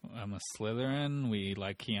Slytherin. I'm a Slytherin. We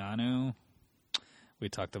like Keanu. We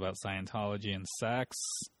talked about Scientology and sex.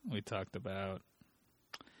 We talked about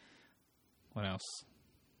what else?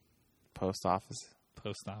 Post office.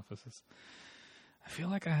 Post offices. I feel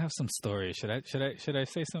like I have some stories. Should I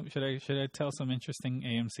say some? Should I tell some interesting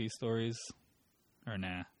AMC stories, or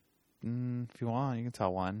nah? If you want, you can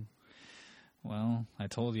tell one. Well, I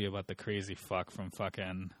told you about the crazy fuck from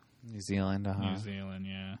fucking New Zealand. New Zealand,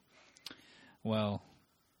 yeah. Well,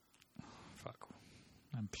 fuck.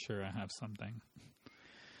 I'm sure I have something.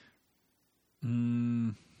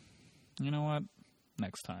 You know what?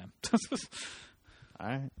 Next time. All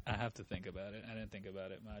right. I have to think about it. I didn't think about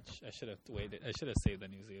it much. I should have waited. I should have saved the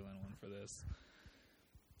New Zealand one for this.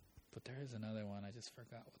 But there is another one. I just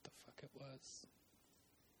forgot what the fuck it was.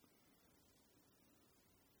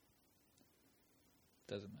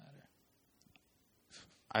 Doesn't matter.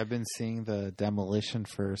 I've been seeing the demolition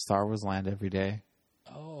for Star Wars Land every day.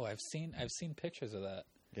 Oh, I've seen pictures of that.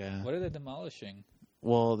 Yeah. What are they demolishing?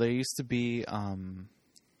 Well, there used to be. I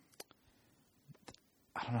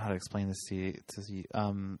don't know how to explain this to you.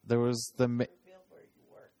 There was the. Reveal where you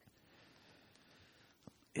work.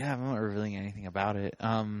 Yeah, I'm not revealing anything about it.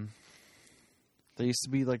 There used to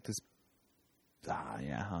be like this.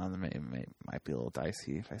 Might be a little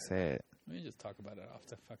dicey if I say it. Let me just talk about it off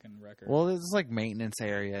the fucking record. Well, there's like maintenance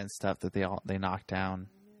area and stuff that they knocked down,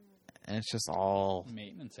 and it's just all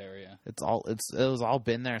maintenance area. it was all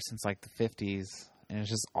been there since like the 50s, and it's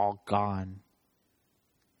just all gone.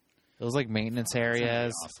 It was like maintenance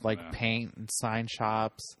areas, awesome, like though. paint and sign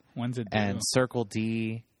shops, When's it due? and Circle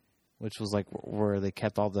D, which was like where they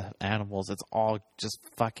kept all the animals. It's all just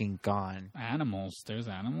fucking gone. Animals. There's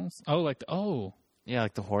animals. Oh, like Yeah,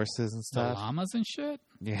 like the horses and the stuff. llamas and shit.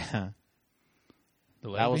 Yeah,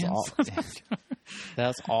 The that was lesbians. all.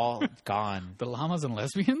 That's all gone. The llamas and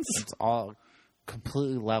lesbians. It's all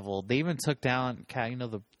completely leveled. They even took down, the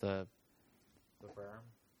berm.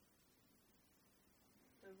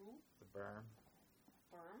 The who? The berm.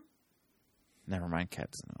 Berm? Never mind, Kat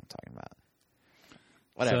doesn't know what I'm talking about.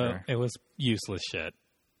 Whatever. So it was useless shit,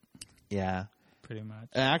 Yeah. pretty much.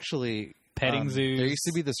 And actually, Petting zoos. there used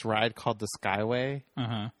to be this ride called the Skyway. Uh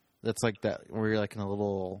huh. That's like that where you're like in a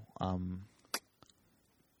little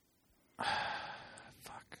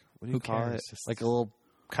fuck. What do you Who call cares? it? Just- Like a little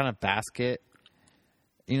kind of basket.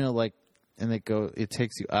 Like, and it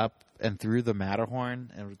takes you up and through the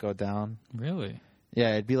Matterhorn and would go down. Really?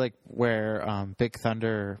 Yeah, it'd be like where Big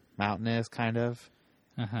Thunder Mountain is, kind of.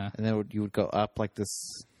 Uh huh. And then you would go up like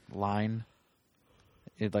this line.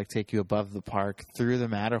 It'd like take you above the park through the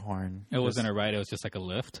Matterhorn. It wasn't a ride. It was just like a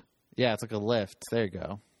lift. Yeah, it's like a lift. There you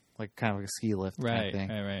go. Like kind of like a ski lift kind Right. of thing.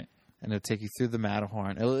 Right. And it would take you through the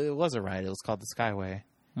Matterhorn. It was a ride. It was called the Skyway.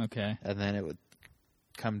 Okay. And then it would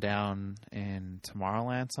come down in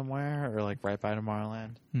Tomorrowland somewhere, or like right by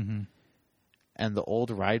Tomorrowland. Mm-hmm. And the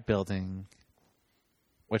old ride building,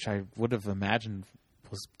 which I would have imagined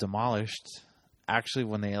was demolished, actually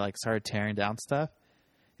when they like started tearing down stuff,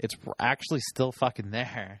 it's actually still fucking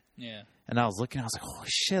there. Yeah. And I was looking, I was like, holy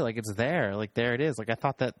shit, like it's there. Like there it is. Like I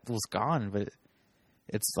thought that was gone, but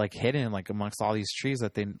it's like hidden like amongst all these trees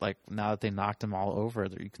that they like now that they knocked them all over,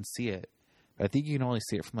 that you can see it. But I think you can only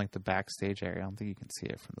see it from like the backstage area. I don't think you can see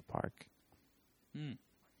it from the park.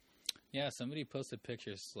 Yeah. Somebody posted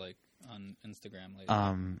pictures like on Instagram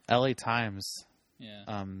lately. LA Times,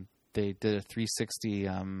 Yeah. they did a 360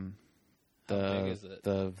 How big is it?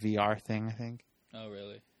 the VR thing, I think. Oh,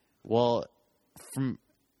 really? Well,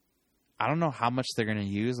 I don't know how much they're going to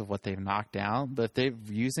use of what they've knocked down, but if they're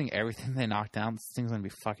using everything they knocked down, this thing's going to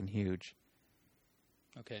be fucking huge.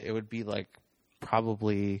 Okay. It would be like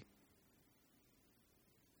probably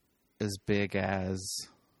as big as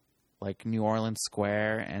like New Orleans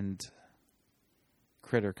Square and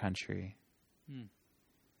Critter Country.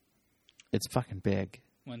 It's fucking big.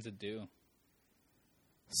 When's it due?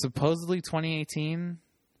 Supposedly 2018,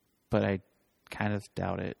 but I kind of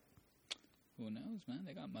doubt it. Who knows, man?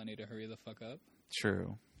 They got money to hurry the fuck up.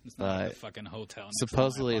 True. It's not like But a fucking hotel. next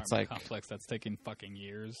supposedly to my it's like- apartment complex that's taking fucking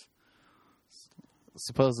years.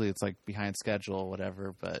 Supposedly it's like behind schedule or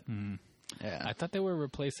whatever, but yeah. I thought they were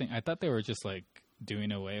replacing. I thought they were just like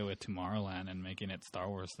doing away with Tomorrowland and making it Star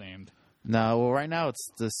Wars themed. No, well, right now it's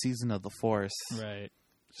the Season of the Force. Right.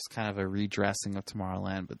 Just kind of a redressing of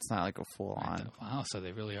Tomorrowland, but it's not like a full on. Wow. So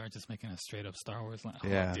they really are just making a straight up Star Wars land.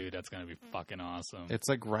 Yeah. Oh, dude, that's gonna be fucking awesome. It's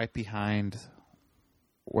like right behind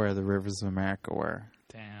where the Rivers of America were.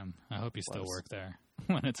 Damn. I hope you still Was. work there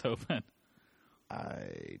when it's open.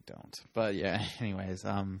 I don't. But yeah, anyways,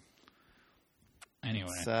 Anyway.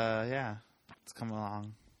 it's it's coming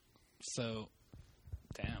along. So,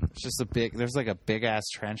 damn. It's just there's like a big ass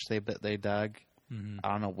trench they dug. Mm-hmm. I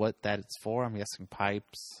don't know what that it's for. I'm guessing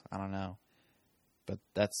pipes. I don't know. But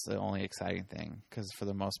that's the only exciting thing, because for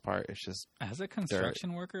the most part, it's just As a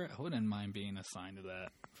construction worker, I wouldn't mind being assigned to that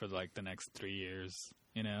for like the next 3 years.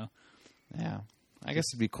 You know. yeah. I guess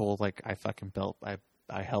it'd be cool. Like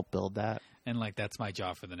I helped build that. And, like, that's my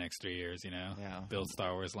job for the next 3 years, you know? Yeah. Build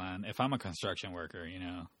Star Wars land. If I'm a construction worker, you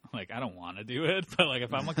know, like, I don't want to do it. But, like,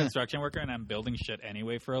 if I'm a construction worker and I'm building shit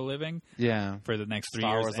anyway for a living Yeah. for the next 3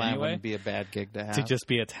 Star years Wars Land anyway, wouldn't be a bad gig to have. to just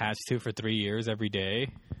be attached to for 3 years every day,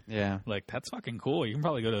 yeah. like, that's fucking cool. You can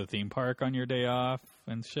probably go to the theme park on your day off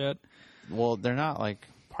and shit. Well, they're not like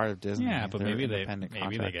part of Disney. Yeah, but They're maybe they independent get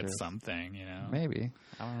contractors. something, you know? Maybe.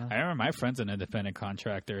 I don't know. I remember my friend's an independent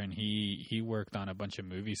contractor, and he worked on a bunch of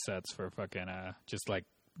movie sets for fucking just like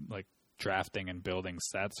drafting and building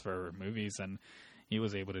sets for movies, and he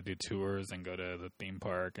was able to do tours and go to the theme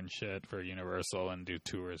park and shit for Universal and do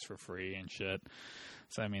tours for free and shit.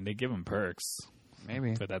 So I mean, they give him perks,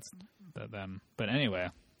 Maybe. but that's them. But anyway,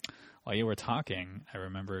 while you were talking, I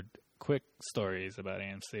remembered quick stories about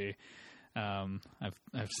AMC.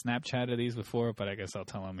 I've Snapchatted these before, but I guess I'll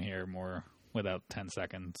tell them here more without 10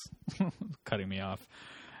 seconds cutting me off.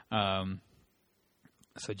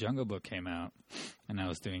 So Jungle Book came out, and I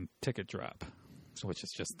was doing ticket drop, which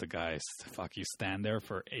is just the guys. Fuck, you stand there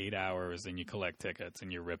for 8 hours and you collect tickets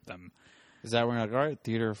and you rip them. Is that when you're like, all right,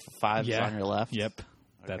 theater 5 is on your left? Yep.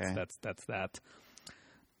 Okay. That's that.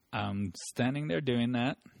 Standing there doing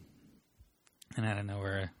that, and out of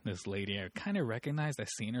nowhere, this lady I kind of recognized, I've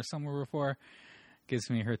seen her somewhere before, gives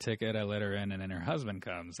me her ticket. I let her in, and then her husband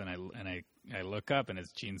comes, and I look up, and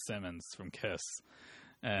it's Gene Simmons from Kiss,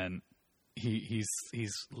 and he's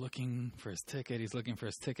looking for his ticket. He's looking for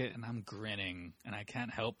his ticket, and I'm grinning, and I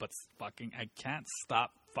can't help but I can't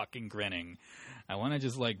stop fucking grinning. I want to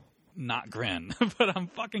just like not grin, but I'm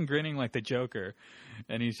fucking grinning like the Joker,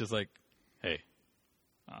 and he's just like, "Hey,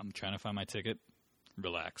 I'm trying to find my ticket.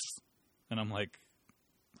 Relax." And I'm like,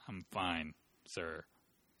 "I'm fine, sir.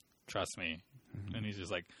 Trust me." Mm-hmm. And he's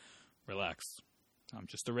just like, "Relax. I'm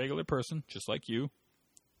just a regular person, just like you.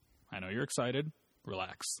 I know you're excited.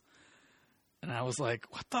 Relax." And I was like,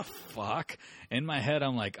 what the fuck? In my head,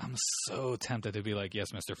 I'm like, I'm so tempted to be like,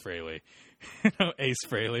 "Yes, Mr. Fraley." Ace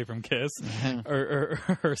Frehley from Kiss.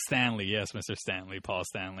 or Stanley. Yes, Mr. Stanley, Paul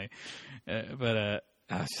Stanley. But I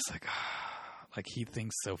was just like, like he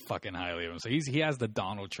thinks so fucking highly of him. So he has the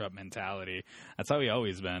Donald Trump mentality. That's how he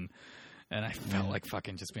always been. And I felt like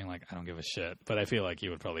fucking just being like, I don't give a shit. But I feel like he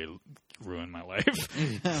would probably ruin my life.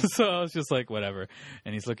 So I was just like, whatever.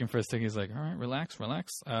 And he's looking for his ticket. He's like, all right, relax.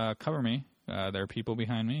 Cover me. There are people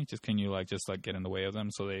behind me. Can you just get in the way of them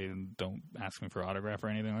so they don't ask me for autograph or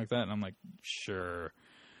anything like that? And I'm like, sure.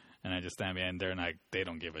 And I just stand behind there, and they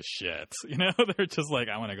don't give a shit. They're just like,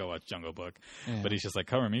 I want to go watch Jungle Book. Yeah. But he's just like,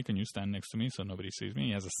 cover me. Can you stand next to me so nobody sees me?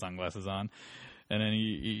 He has his sunglasses on. And then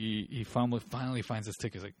he finally finds his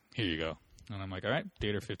ticket. He's like, here you go. And I'm like, all right,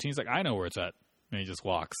 theater 15. He's like, I know where it's at. And he just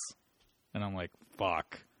walks. And I'm like,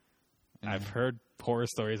 fuck. Yeah. I've heard horror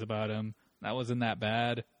stories about him. That wasn't that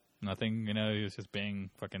bad. Nothing, he was just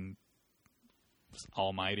being fucking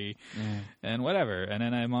almighty. Yeah. And whatever. And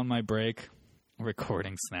then I'm on my break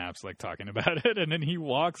recording snaps, talking about it. And then he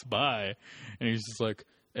walks by. And he's just like,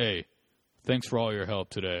 hey, thanks for all your help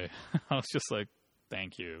today. I was just like,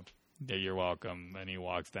 thank you. Yeah, you're welcome. And he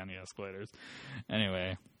walks down the escalators.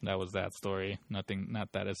 Anyway, that was that story. Not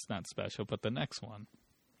that it's not special, but the next one.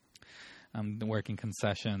 I'm working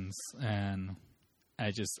concessions, and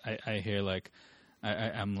I hear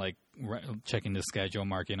I'm checking the schedule,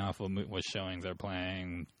 marking off what showings they're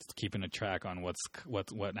playing, keeping a track on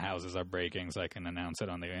what houses are breaking, so I can announce it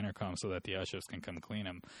on the intercom so that the ushers can come clean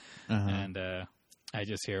them. Uh-huh. And I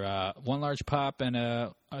just hear one large pop and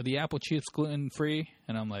are the apple chips gluten free?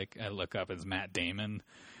 And I'm like, I look up, it's Matt Damon,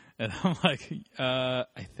 and I'm like, I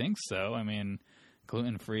think so. I mean,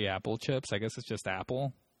 gluten free apple chips. I guess it's just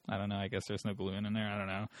apple. I don't know. I guess there's no gluten in there. I don't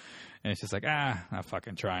know. And it's just like, I'll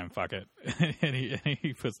fucking try and fuck it. and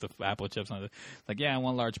he puts the apple chips on it. It's like, yeah,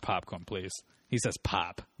 one large popcorn, please. He says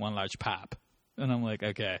pop, one large pop. And I'm like,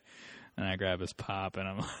 okay. And I grab his pop, and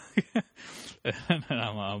I'm like,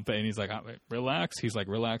 and he's like, relax. He's like,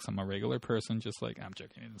 relax. I'm a regular person. Just like, I'm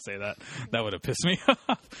joking. He didn't say that. That would have pissed me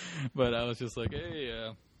off. But I was just like,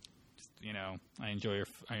 hey, I enjoy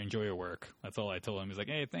your work. That's all I told him. He's like,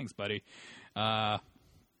 hey, thanks, buddy.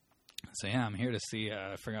 So yeah, I'm here to see,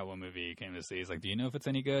 I forgot what movie he came to see. He's like, do you know if it's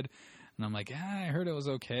any good? And I'm like, yeah, I heard it was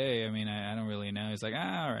okay. I mean, I don't really know. He's like,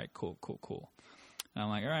 all right, cool. And I'm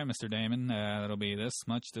like, all right, Mr. Damon, that'll be this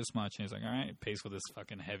much. And he's like, all right, pays with this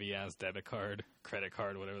fucking heavy-ass debit card, credit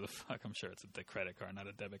card, whatever the fuck. I'm sure it's a credit card, not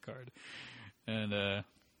a debit card. And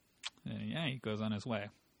yeah, he goes on his way.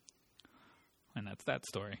 And that's that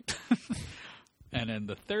story. And then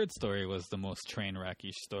the third story was the most train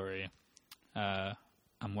wreck-ish story.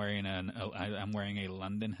 I'm wearing a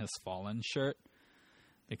London Has Fallen shirt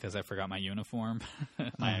because I forgot my uniform,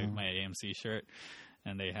 my AMC shirt,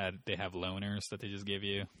 and they have loaners that they just give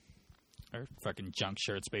you, or fucking junk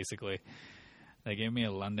shirts basically. They gave me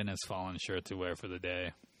a London Has Fallen shirt to wear for the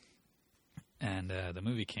day, and the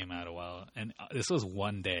movie came out a while, and this was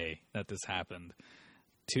one day that this happened.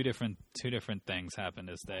 Two different things happened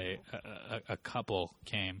this day. A couple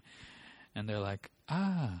came, and they're like,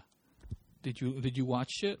 Did you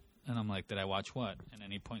watch it? And I'm like, did I watch what? And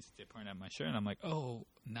then they point at my shirt, and I'm like, oh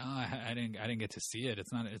no, I didn't get to see it.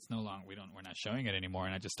 It's no longer we're not showing it anymore.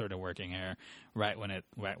 And I just started working here right when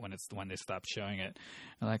they stopped showing it.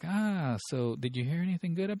 I'm like, so did you hear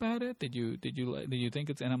anything good about it? Did you think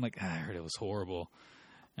it's? And I'm like, I heard it was horrible.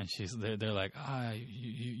 And they're like,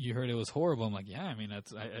 you heard it was horrible. I'm like, yeah, I mean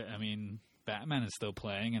I mean Batman is still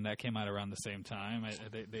playing, and that came out around the same time.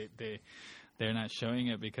 They're not showing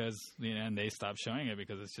it because, and they stopped showing it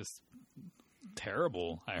because it's just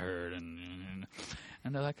terrible, I heard. And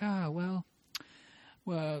they're like, well,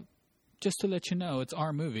 just to let you know, it's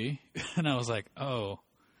our movie. And I was like, oh,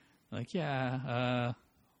 like, yeah,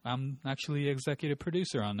 I'm actually executive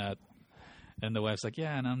producer on that. And the wife's like,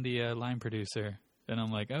 yeah, and I'm the line producer. And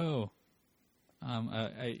I'm like, oh,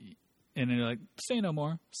 and they're like, say no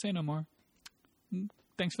more.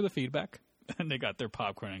 Thanks for the feedback. And they got their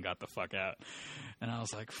popcorn and got the fuck out. And I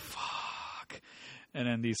was like, fuck. And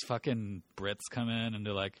then these fucking Brits come in and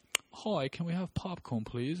they're like, hi, can we have popcorn,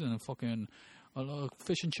 please? And fucking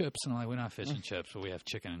fish and chips. And I'm like, we're not fish and chips, but we have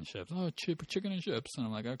chicken and chips. Oh, chicken and chips. And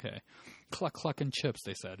I'm like, okay. Cluck and chips,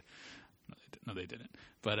 they said. No, they didn't.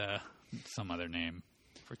 But some other name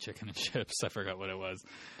for chicken and chips. I forgot what it was.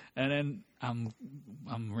 And then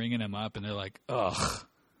I'm ringing them up, and they're like, ugh,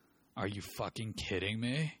 are you fucking kidding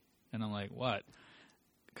me? And I'm like, what?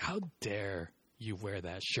 How dare you wear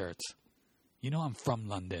that shirt? You know I'm from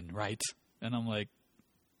London, right? And I'm like,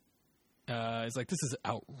 it's like, this is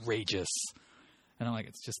outrageous. And I'm like,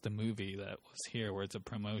 it's just a movie that was here where it's a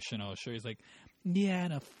promotional show. He's like, yeah,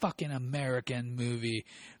 in a fucking American movie,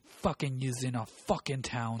 fucking using a fucking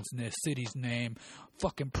town's city's name,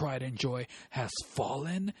 fucking Pride and Joy has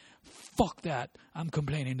fallen. Fuck that. I'm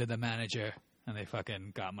complaining to the manager. And they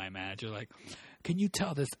fucking got my manager like, can you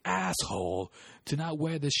tell this asshole to not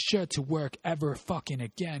wear this shirt to work ever fucking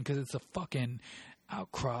again because it's a fucking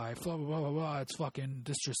outcry, blah, blah, blah, blah, blah. It's fucking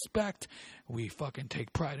disrespect. We fucking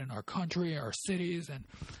take pride in our country, our cities. And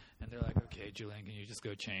they're like, okay, Julian, can you just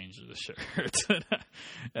go change the shirt?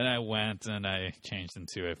 And I went and I changed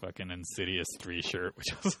into a fucking Insidious 3 shirt, which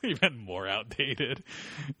was even more outdated.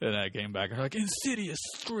 And I came back and they're like, Insidious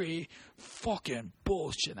 3? Fucking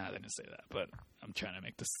bullshit. No, I didn't say that, but I'm trying to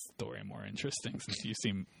make the story more interesting since you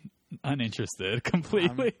seem uninterested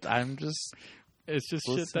completely. I'm just... It's just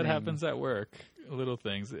listening. Shit that happens at work. Little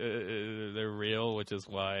things. They're real, which is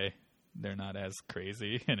why they're not as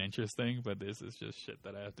crazy and interesting, but this is just shit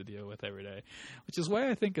that I have to deal with every day, which is why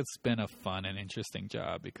I think it's been a fun and interesting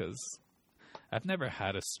job, because I've never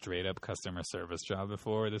had a straight up customer service job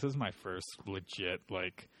before. This is my first legit,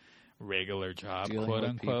 like, regular job, quote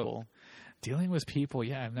unquote. People. Dealing with people.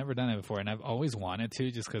 Yeah, I've never done it before, and I've always wanted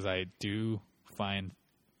to, just because I do find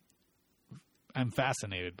I'm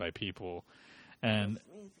fascinated by people. And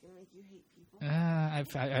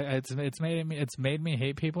it's made me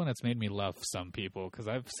hate people, and it's made me love some people, because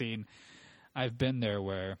I've been there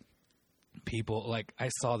where people, like, I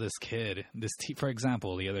saw this kid, for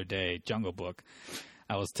example, the other day, Jungle Book.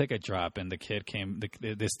 I was ticket drop, and the kid came.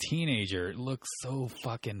 This teenager looked so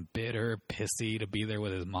fucking bitter, pissy to be there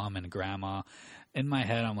with his mom and grandma. In my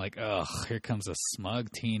head, I'm like, ugh, here comes a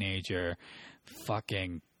smug teenager,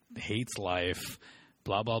 fucking hates life,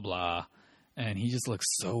 blah blah blah. And he just looks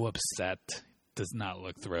so upset, does not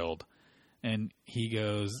look thrilled. And he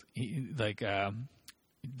goes, they get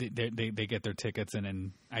their tickets, and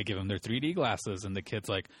then I give them their 3D glasses, and the kid's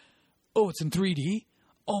like, oh, it's in 3D?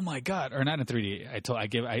 Oh my God. Or not in 3D.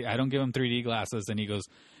 I don't give him 3D glasses, and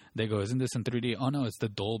they go, isn't this in 3D? Oh no, it's the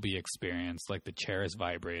Dolby experience. Like, the chairs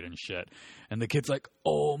vibrate and shit. And the kid's like,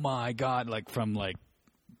 oh my God, like, from like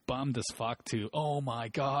bummed as fuck to, oh my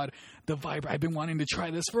God, the I've been wanting to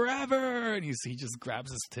try this forever. And he just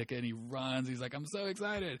grabs his ticket and he runs. He's like, I'm so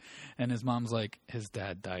excited. And his mom's like, his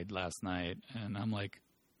dad died last night. And I'm like,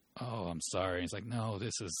 oh, I'm sorry. He's like, no,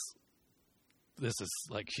 this is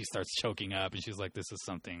like, she starts choking up, and she's like, this is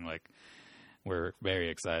something, like, we're very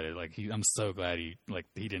excited. Like, I'm so glad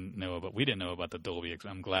we didn't know about the Dolby.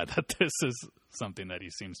 I'm glad that this is something that he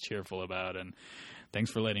seems cheerful about. And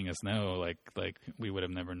thanks for letting us know. Like we would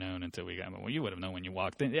have never known until we got, well, you would have known when you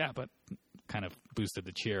walked in. Yeah, but kind of boosted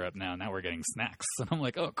the cheer up now. Now we're getting snacks. And I'm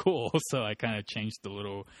like, oh, cool. So I kind of changed the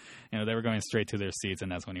little, they were going straight to their seats,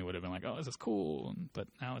 and that's when he would have been like, oh, this is cool. But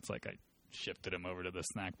now it's like I shifted him over to the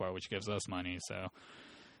snack bar, which gives us money. So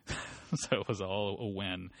it was all a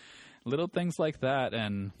win. Little things like that.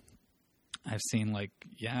 And I've seen, like,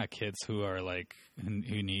 kids who are like,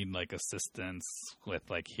 who need like assistance with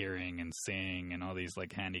like hearing and seeing, and all these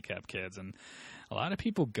like handicapped kids. And a lot of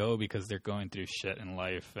people go because they're going through shit in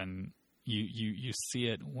life, and you see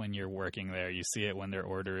it when you're working there. You see it when they're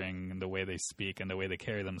ordering, and the way they speak and the way they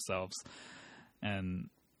carry themselves. And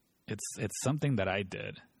it's something that I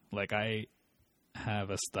did. Like, I have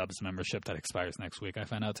a Stubbs membership that expires next week. I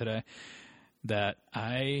found out today that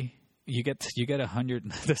you get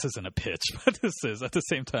 100. This isn't a pitch, but this is at the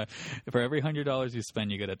same time. For every $100 you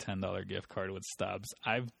spend, you get a $10 gift card with Stubbs.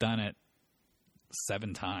 I've done it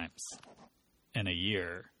 7 times in a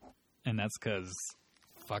year, and that's because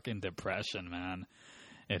fucking depression, man.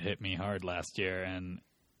 It hit me hard last year, and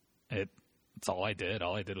it's all I did.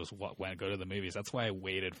 All I did was go to the movies. That's why I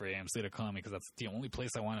waited for AMC to call me, because that's the only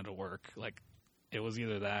place I wanted to work. Like, it was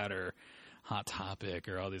either that or Hot Topic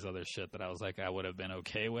or all these other shit that I was like, I would have been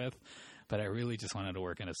okay with. But I really just wanted to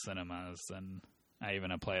work in a cinemas, and I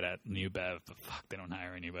even applied at New Bev, but fuck, they don't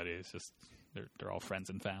hire anybody. It's just, they're all friends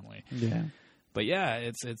and family. Yeah. But yeah,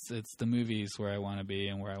 it's the movies where I want to be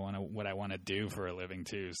and where what I want to do for a living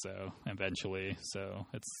too. So eventually, so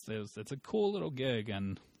it's a cool little gig,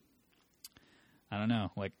 and I don't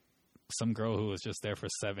know, like some girl who was just there for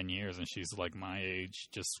 7 years and she's like my age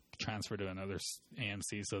just transferred to another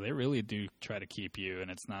AMC. So they really do try to keep you, and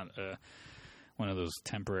it's not one of those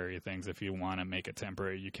temporary things. If you want to make it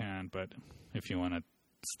temporary, you can, but if you want to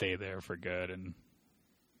stay there for good and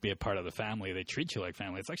be a part of the family, they treat you like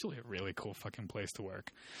family. It's actually a really cool fucking place to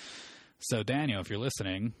work. So Daniel, if you're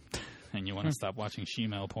listening and you want to stop watching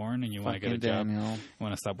shemale porn and you want to get a job, you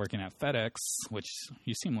want to stop working at FedEx, which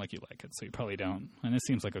you seem like you like it, so you probably don't. And it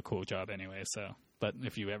seems like a cool job anyway. So, but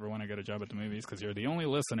if you ever want to get a job at the movies, because you're the only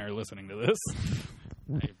listener listening to this,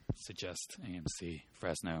 I suggest AMC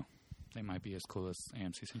Fresno. They might be as cool as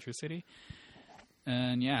AMC Century City.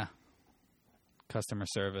 And yeah, customer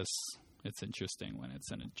service. It's interesting when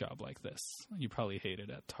it's in a job like this. You probably hate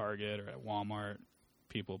it at Target or at Walmart.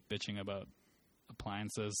 People bitching about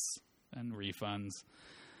appliances and refunds.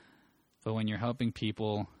 But when you're helping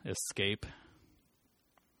people escape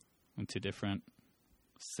into different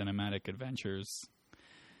cinematic adventures,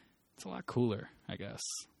 it's a lot cooler, I guess.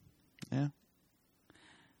 Yeah.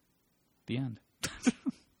 The end.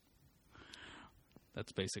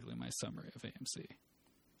 That's basically my summary of AMC.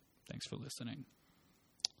 Thanks for listening.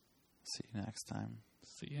 See you next time.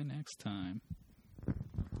 See you next time.